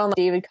based on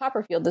David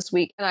Copperfield this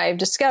week. And I've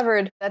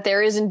discovered that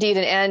there is indeed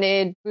an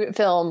animated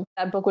film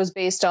that book was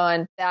based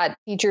on that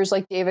features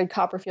like David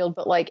Copperfield,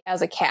 but like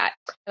as a cat.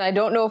 And I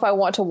don't know if I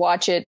want to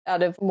watch it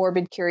out of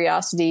morbid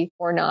curiosity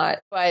or not,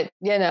 but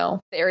you know,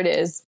 there it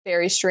is.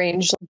 Very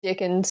strange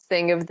Dickens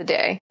thing of the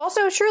day.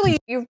 Also, surely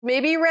you've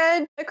maybe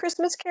read A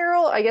Christmas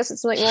Carol. I guess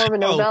it's like more of a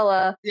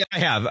novella. Yeah, I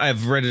have.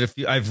 I've read it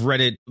I've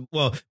read it.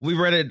 Well, we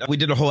read it. We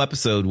did a whole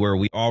episode where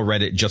we all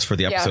read it just for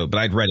the episode, but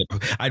I'd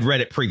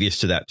read it previous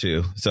to that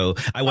too. So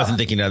I wasn't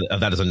thinking of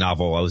that as a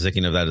novel. I was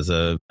thinking of that as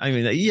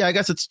I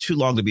guess it's too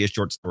long to be a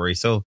short story.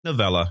 So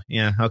novella.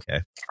 Yeah.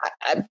 Okay.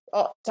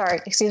 Sorry.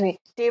 Excuse me.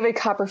 David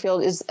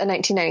Copperfield is a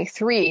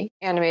 1993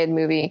 animated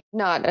movie,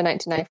 not a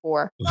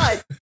 1994.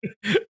 But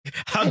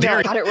how dare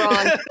I got it wrong.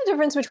 What's the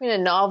difference between a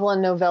novel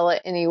and novella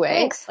anyway?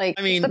 Thanks. Like,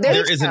 I mean,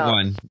 there isn't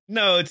one.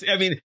 No,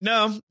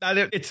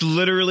 it's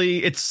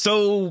literally, it's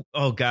so,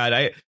 oh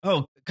God,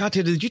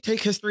 Katya, did you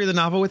take history of the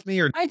novel with me?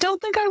 Or I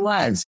don't think I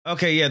was.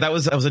 Okay, yeah, that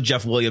was a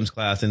Jeff Williams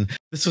class, and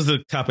this was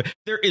the topic.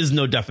 There is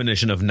no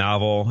definition of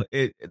novel.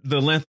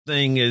 The length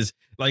thing is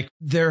like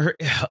there.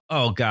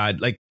 Oh God,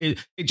 like it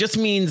just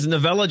means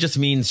novella just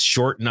means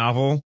short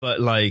novel, but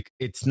like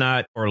it's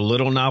not, or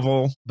little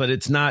novel, but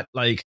it's not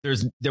like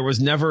there was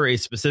never a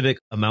specific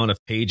amount of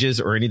pages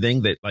or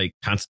anything that like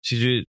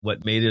constituted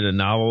what made it a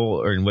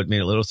novel or what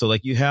made it little. So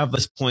like you have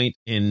this point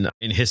in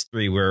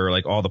history where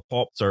like all the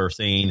pulps are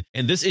saying,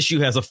 and this issue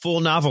has a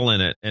full novel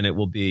in it, and it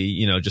will be,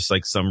 you know, just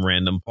like some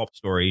random pulp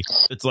story.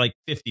 It's like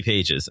 50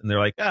 pages, and they're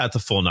like, it's a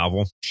full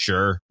novel,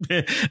 sure.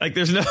 Like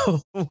there's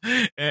no,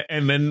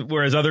 and then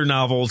whereas other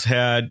novels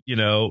had, you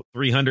know,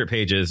 300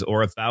 pages or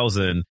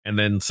 1,000, and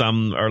then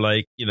some are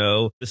like, you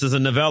know, this is a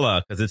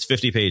novella because it's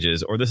 50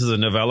 pages, or this is a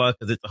novella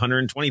because it's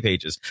 120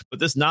 pages,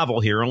 but this novel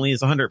here only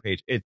is 100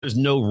 pages. There's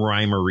no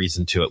rhyme or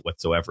reason to it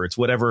whatsoever. It's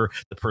whatever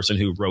the person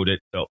who wrote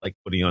it felt like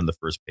putting on the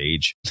first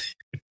page.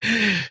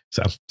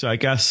 So I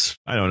guess,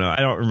 I don't know. I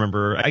don't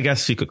remember. I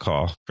guess you could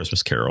call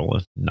Christmas Carol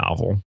a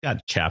novel.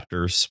 Got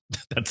chapters.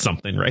 That's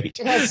something, right?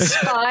 It has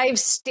 5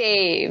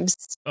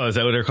 staves. Oh, is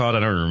that what they're called? I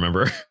don't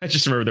remember. I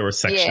just remember there were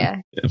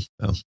sections. Yeah.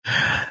 So,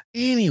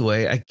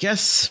 anyway, I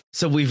guess,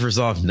 so we've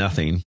resolved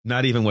nothing.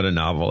 Not even what a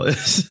novel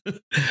is.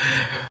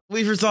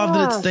 We've resolved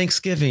that it's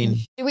Thanksgiving.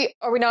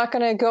 Are we not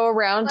going to go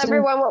around?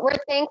 Everyone, what we're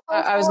thankful for?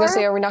 I was going to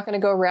say, are we not going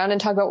to go around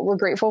and talk about what we're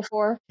grateful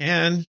for?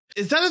 And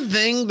is that a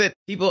thing that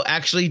people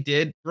actually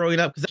did growing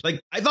up? Because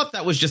like I thought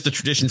that was just a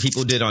tradition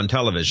people did on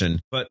television,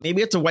 but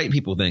maybe it's a white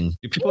people thing.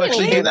 Do people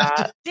actually do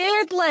that?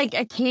 Did like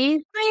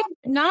occasionally?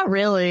 Not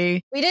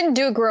really. We didn't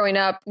do it growing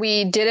up.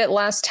 We did it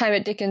last time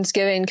at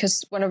Dickensgiving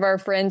because one of our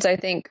friends, I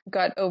think,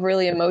 got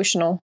overly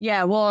emotional.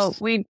 Yeah, well,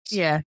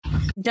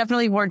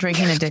 definitely more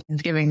drinking at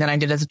Dickensgiving than I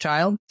did as a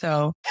child.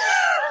 So.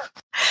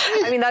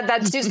 I mean,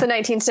 that's just the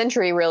 19th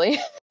century, really.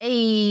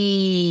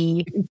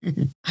 Hey.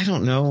 I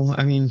don't know.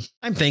 I mean,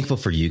 I'm thankful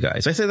for you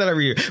guys. I say that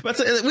every year. But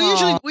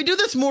we do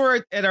this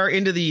more at our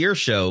end of the year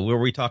show where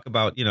we talk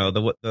about, you know,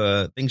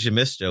 the things you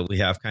missed, Joe. We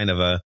have kind of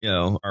a, you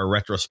know, our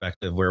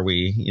retrospective where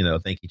we, you know,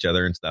 thank each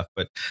other and stuff.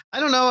 But I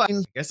don't know. I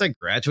guess I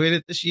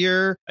graduated this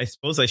year. I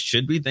suppose I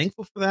should be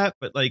thankful for that.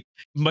 But like,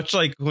 much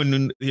like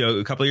when, you know,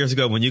 a couple of years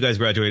ago when you guys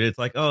graduated, it's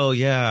like, oh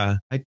yeah.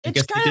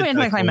 It's kind of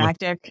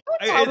anticlimactic.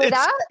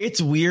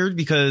 It's weird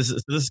because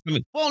this is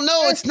coming. Well,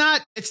 no, it's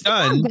not. It's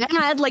done. Not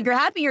bad. Like you're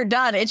happy you're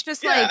done. It's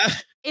just like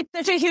it's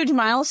such a huge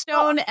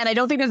milestone, and I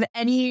don't think there's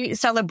any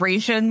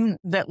celebration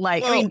that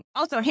like. I mean,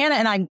 also Hannah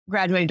and I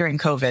graduated during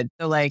COVID,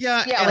 so like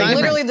like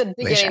literally the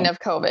beginning of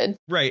COVID,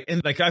 right?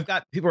 And like I've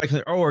got people like,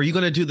 oh, are you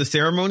going to do the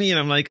ceremony? And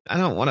I'm like, I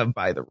don't want to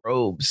buy the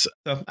robes,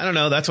 so I don't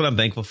know. That's what I'm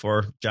thankful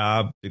for: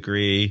 job,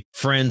 degree,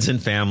 friends,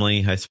 and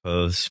family. I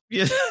suppose.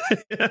 Yeah,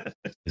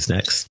 who's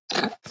next?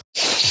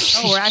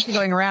 Oh, we're actually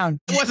going around.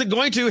 I wasn't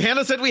going to.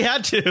 Hannah said we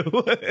had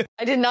to.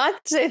 I did not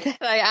say that.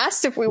 I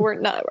asked if we were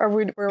not, or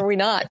were we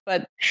not?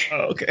 But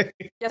okay.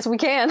 Yes, we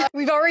can.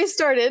 We've already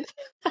started.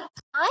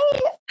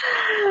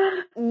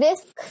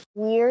 This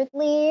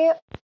weirdly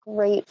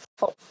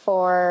grateful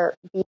for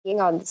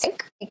being on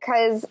strike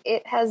because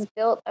it has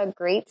built a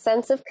great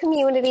sense of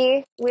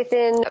community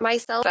within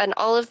myself and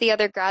all of the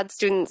other grad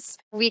students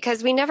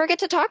because we never get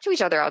to talk to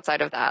each other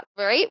outside of that,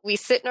 right? We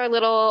sit in our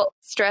little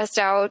stressed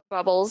out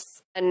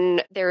bubbles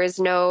and there is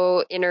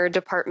no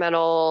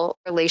interdepartmental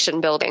relation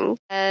building.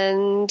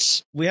 And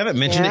we haven't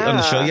mentioned it on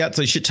the show yet,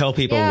 so you should tell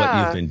people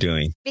what you've been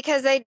doing.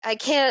 Because I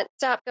can't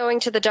stop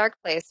going to the dark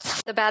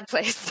place, the bad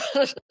place,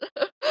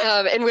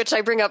 in which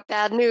I bring up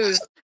bad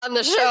news on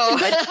the show.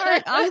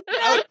 I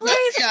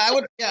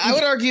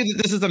would argue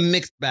that this is a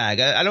mixed bag.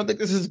 I don't think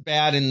this is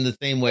bad in the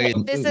same way.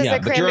 This is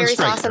a cranberry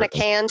sauce in a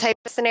can type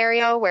of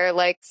scenario where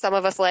like some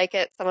of us like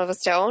it, some of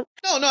us don't.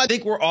 No, I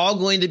think we're all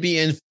going to be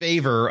in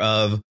favor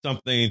of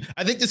something.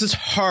 I think this is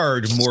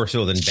hard more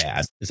so than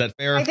bad. Is that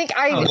fair? I think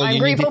I'm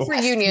grateful for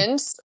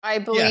unions. I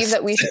believe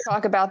that we should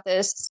talk about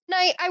this.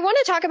 And I want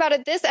to talk about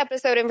it this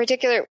episode in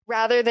particular,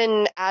 rather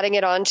than adding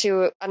it on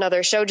to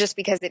another show, just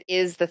because it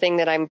is the thing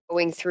that I'm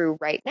going through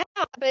right now.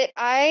 But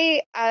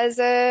I, as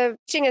a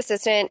teaching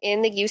assistant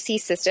in the UC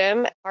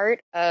system,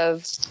 part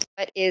of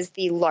what is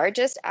the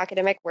largest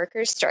academic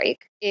workers'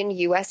 strike in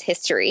U.S.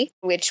 history,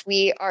 which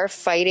we are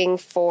fighting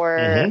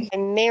for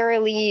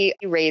primarily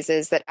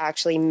raises that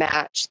actually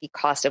match the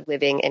cost of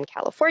living in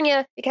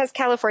California, because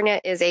California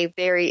is a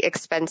very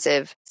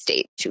expensive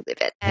state to live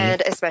in.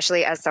 And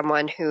especially as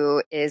someone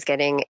who is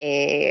getting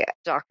a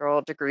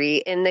doctoral degree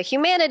in the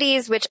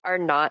humanities, which are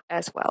not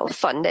as well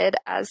funded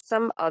as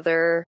some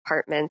other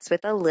departments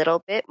with a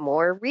little bit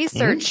more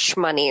research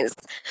monies.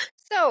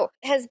 So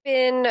it has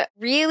been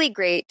really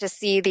great to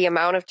see the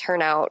amount of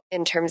turnout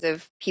in terms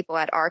of people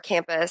at our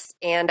campus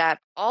and at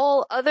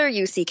all other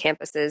UC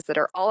campuses that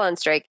are all on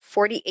strike,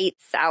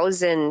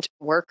 48,000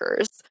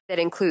 workers. That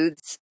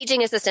includes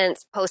teaching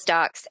assistants,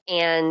 postdocs,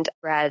 and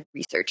grad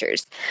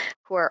researchers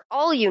who are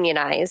all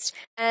unionized.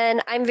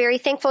 And I'm very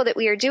thankful that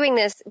we are doing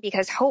this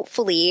because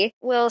hopefully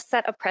we'll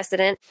set a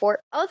precedent for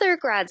other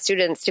grad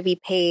students to be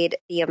paid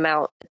the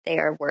amount that they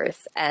are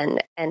worth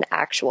and an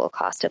actual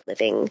cost of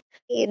living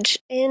wage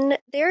in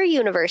their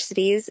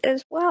universities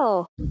as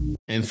well.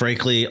 And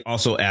frankly,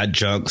 also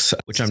adjuncts,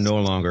 which I'm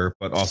no longer,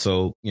 but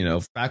also,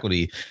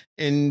 faculty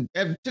to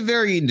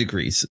varying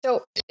degrees.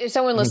 So if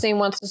someone listening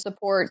wants to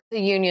support the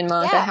union,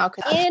 Monica, how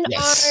can in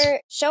our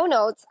show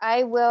notes,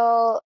 I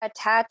will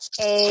attach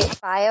a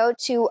bio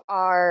to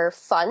our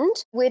fund,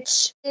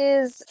 which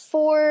is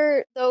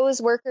for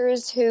those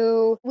workers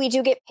who we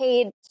do get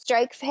paid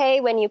strike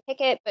pay when you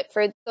pick it, but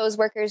for those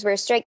workers where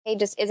strike pay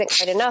just isn't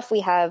quite enough,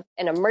 we have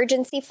an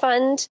emergency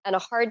fund and a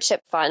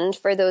hardship fund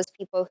for those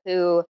people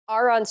who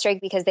are on strike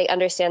because they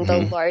understand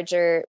the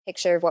larger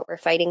picture of what we're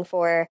fighting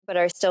for, but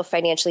are still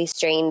financially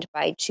strained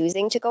by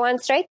choosing to go on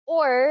strike.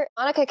 Or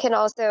Monica can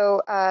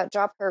also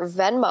drop her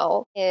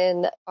Venmo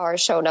in our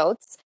show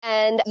notes,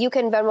 and you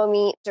can Venmo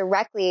me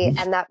directly,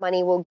 and that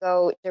money will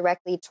go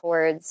directly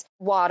towards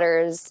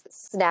waters,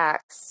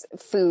 snacks,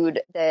 food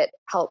that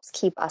helps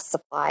keep us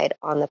supplied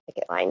on the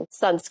picket line,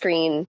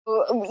 sunscreen.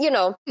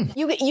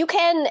 You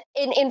can,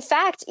 in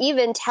fact,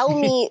 even tell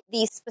me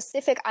the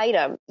specific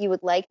item you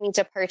would like me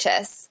to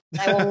purchase.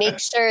 I will make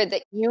sure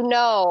that you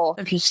know.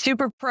 If you're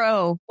super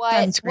pro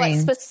what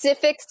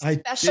specific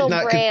special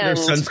brand.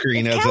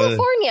 Sunscreen it's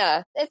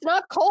California. It's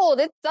not cold.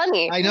 It's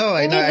sunny. I know.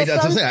 Or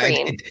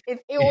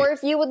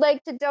if you would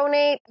like to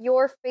donate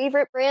your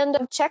favorite brand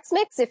of Chex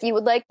Mix, if you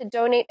would like to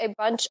donate a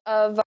bunch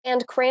of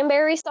canned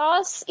cranberry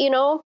sauce,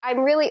 I'm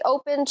really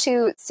open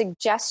to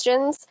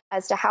suggestions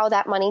as to how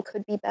that money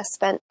could be best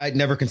spent. I'd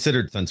never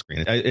considered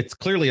sunscreen. It's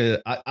clearly,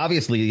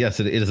 obviously, yes,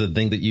 it is a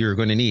thing that you're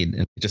going to need.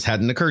 And it just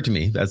hadn't occurred to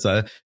me. That's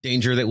a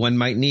danger that one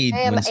might need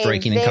when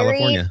striking in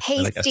California. I am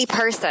a very hasty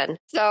person.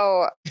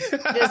 So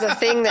it is a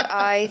thing that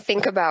I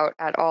think about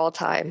at all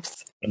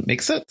times. It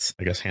makes sense.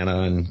 I guess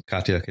Hannah and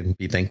Katya can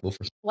be thankful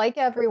for. Like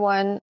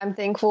everyone, I'm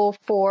thankful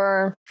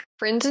for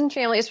friends and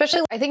family,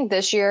 especially I think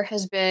this year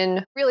has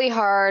been really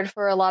hard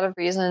for a lot of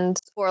reasons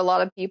for a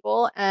lot of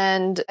people.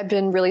 And I've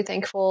been really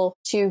thankful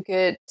to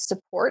get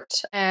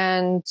support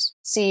and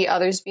see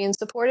others being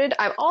supported.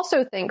 I'm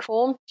also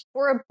thankful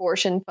for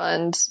abortion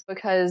funds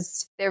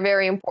because they're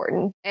very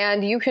important.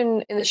 And you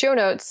can, in the show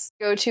notes,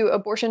 go to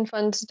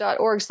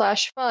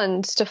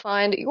abortionfunds.org/funds to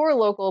find your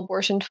local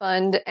abortion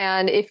fund.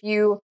 And if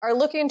you are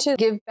looking to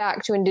give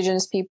back to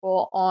Indigenous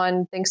people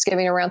on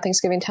Thanksgiving, around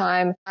Thanksgiving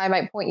time, I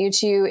might point you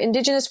to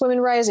Indigenous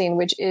Women Rising,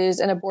 which is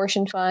an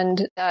abortion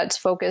fund that's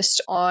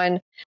focused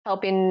on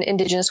helping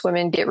Indigenous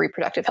women get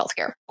reproductive health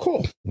care.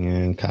 Cool.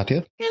 And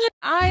Katya?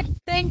 I'm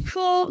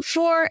thankful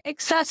for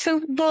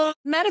accessible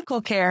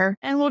medical care,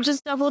 and we'll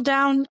just double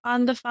down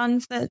on the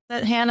funds that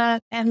Hannah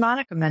and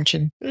Monica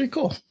mentioned. Very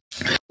cool.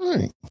 All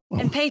right.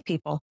 And pay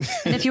people.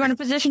 And if you're in a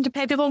position to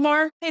pay people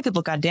more, pay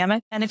people,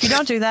 goddammit. And if you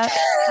don't do that,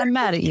 I'm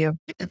mad at you.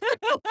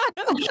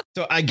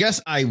 So I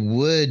guess I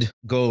would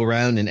go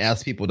around and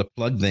ask people to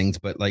plug things,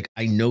 but like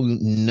I know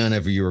none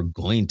of you are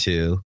going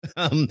to. Nope,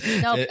 I the mean,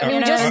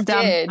 internet just is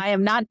dumb. did. I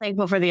am not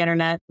thankful for the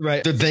internet.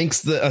 Right. The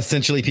thanks the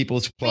essentially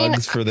people's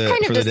plugs for the I've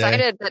kind for of the day.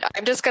 decided that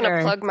I'm just going to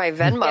Sure. plug my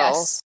Venmo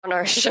Yes. on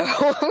our show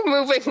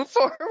moving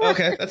forward.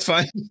 Okay, that's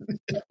fine.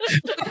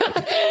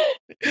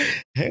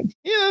 Hey,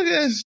 yeah,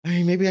 guys. I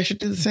mean, maybe I should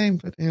do the same.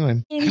 But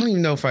anyway, I don't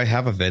even know if I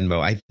have a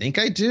Venmo. I think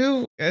I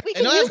do. We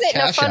can use it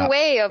in a fun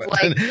way of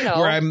like, you know,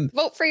 where I'm.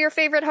 vote for your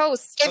favorite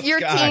host. If Oh, your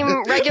God.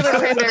 team regular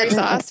cranberry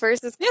sauce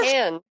versus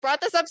canned. Brought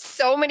this up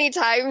so many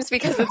times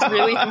because it's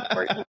really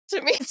important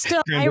to me.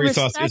 Still, Cranberry I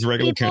sauce respect is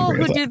regular people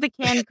cranberry who sauce. do the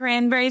canned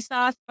cranberry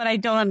sauce, but I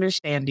don't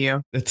understand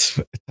you. That's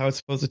how it's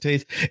supposed to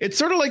taste. It's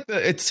sort of like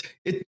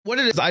what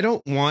it is. I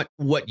don't want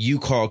what you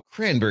call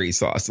cranberry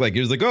sauce. Like it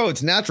was like, oh,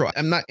 it's natural.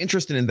 I'm not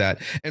interested in that.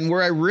 And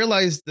where I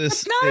realized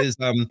this It's not is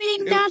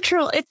Being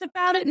natural, it's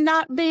about it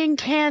not being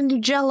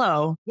canned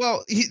Jello.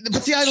 well,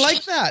 but see, I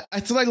like that.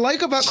 That's what I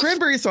like about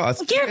cranberry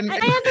sauce. Again, And I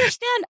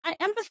understand. I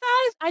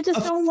empathize. I just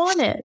don't want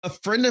it. a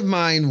friend of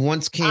mine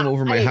once came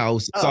over my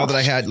house, saw that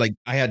I had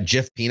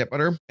Jif peanut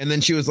butter, and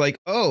then she was like,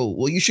 "Oh,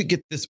 well, you should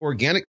get this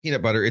organic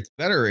peanut butter. It's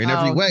better in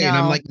every Oh, way." And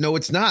I'm no. like, "No,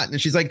 it's not."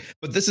 And she's like,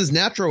 "But this is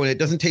natural, and it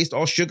doesn't taste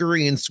all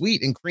sugary and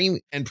sweet and cream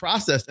and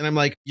processed." And I'm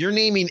like, "You're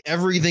naming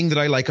everything that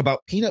I like about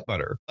peanut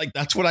butter. Like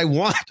that's what I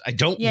want. I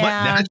don't Yeah.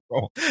 want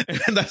natural."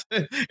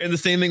 And the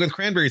same thing with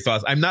cranberry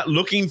sauce. I'm not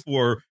looking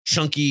for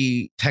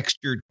chunky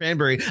textured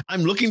cranberry.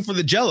 I'm looking for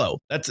the Jello.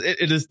 That's it.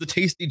 It is the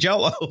tasty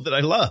Jello that I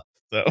love.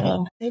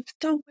 So. It's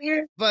so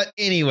weird. But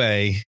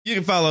anyway, you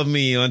can follow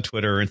me on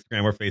Twitter,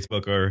 Instagram, or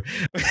Facebook, or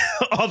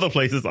all the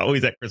places,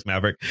 always at Chris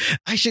Maverick.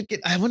 I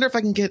wonder if I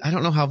can get, I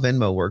don't know how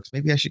Venmo works.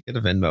 Maybe I should get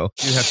a Venmo.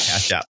 You have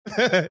Cash App.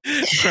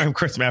 I'm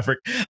Chris Maverick.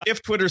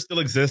 If Twitter still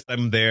exists,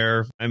 I'm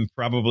there. I'm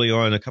probably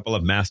on a couple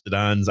of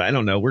Mastodons. I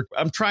don't know.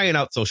 I'm trying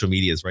out social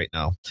medias right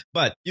now.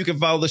 But you can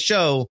follow the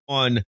show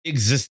on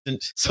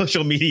existent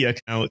social media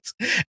accounts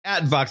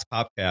at Vox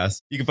Popcast.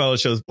 You can follow the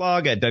show's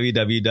blog at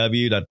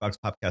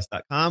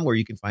www.voxpopcast.com, where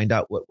you can find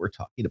out what we're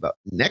talking about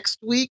next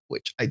week,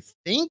 which I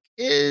think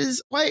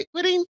is Quiet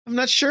Quitting. I'm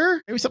not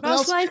sure. Maybe something Most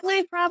else.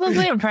 likely,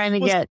 probably. I'm trying to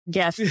get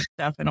guest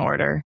stuff in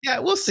order. Yeah,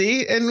 we'll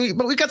see.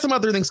 But we've got some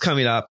other things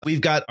coming up.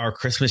 We've got our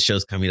Christmas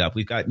shows coming up.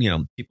 We've got,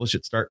 people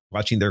should start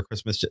watching their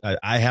Christmas.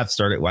 I have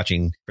started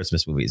watching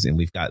Christmas movies, and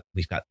we've got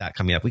that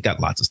coming up. We got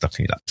lots of stuff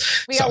coming up.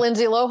 We got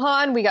Lindsay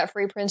Lohan. We got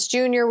Free Prince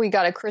Jr. We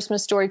got A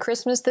Christmas Story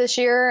Christmas this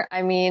year.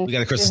 I mean, We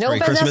got A Christmas there's no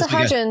Story Christmas. Vanessa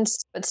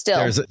Hudgens, but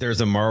still.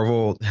 There's a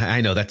Marvel.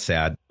 I know that's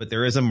sad, but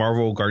there is a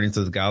Marvel Guardians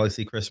of the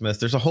Galaxy Christmas.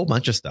 There's a whole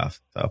bunch of stuff.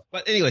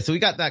 But anyway, so we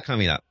got that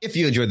coming up. If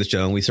you enjoyed the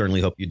show, and we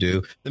certainly hope you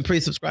do, then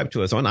please subscribe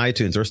to us on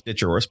iTunes or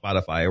Stitcher or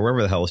Spotify or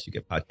wherever the hell else you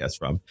get podcasts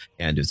from.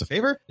 And do us a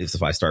favor, leave us a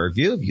 5-star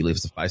review. If you leave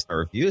us a 5-star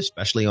review,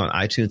 especially on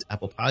iTunes,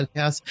 Apple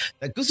Podcasts,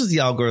 that gooses the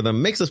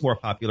algorithm, makes us more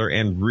popular,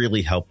 and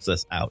really helps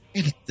us out.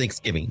 And it's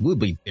Thanksgiving. We'll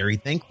be very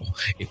thankful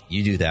if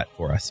you do that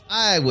for us.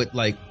 I would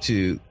like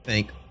to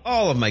thank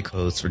all of my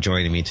co-hosts for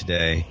joining me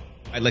today.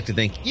 I'd like to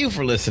thank you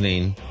for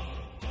listening.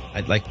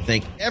 I'd like to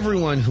thank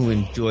everyone who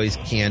enjoys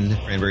canned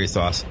cranberry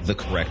sauce the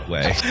correct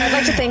way. I'd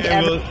like to thank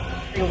And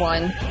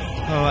everyone.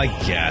 Oh, I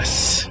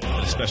guess.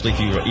 Especially if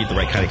you eat the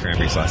right kind of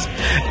cranberry sauce.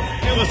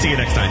 And we'll see you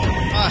next time.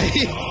 Bye.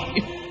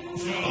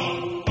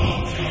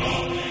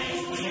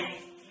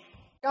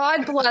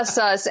 God bless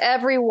us,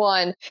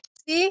 everyone.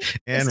 See?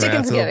 And it's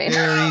Dickensgiving.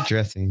 raspberry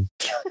dressing.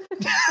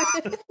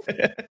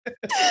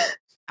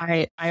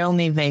 I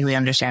only vaguely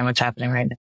understand what's happening right now.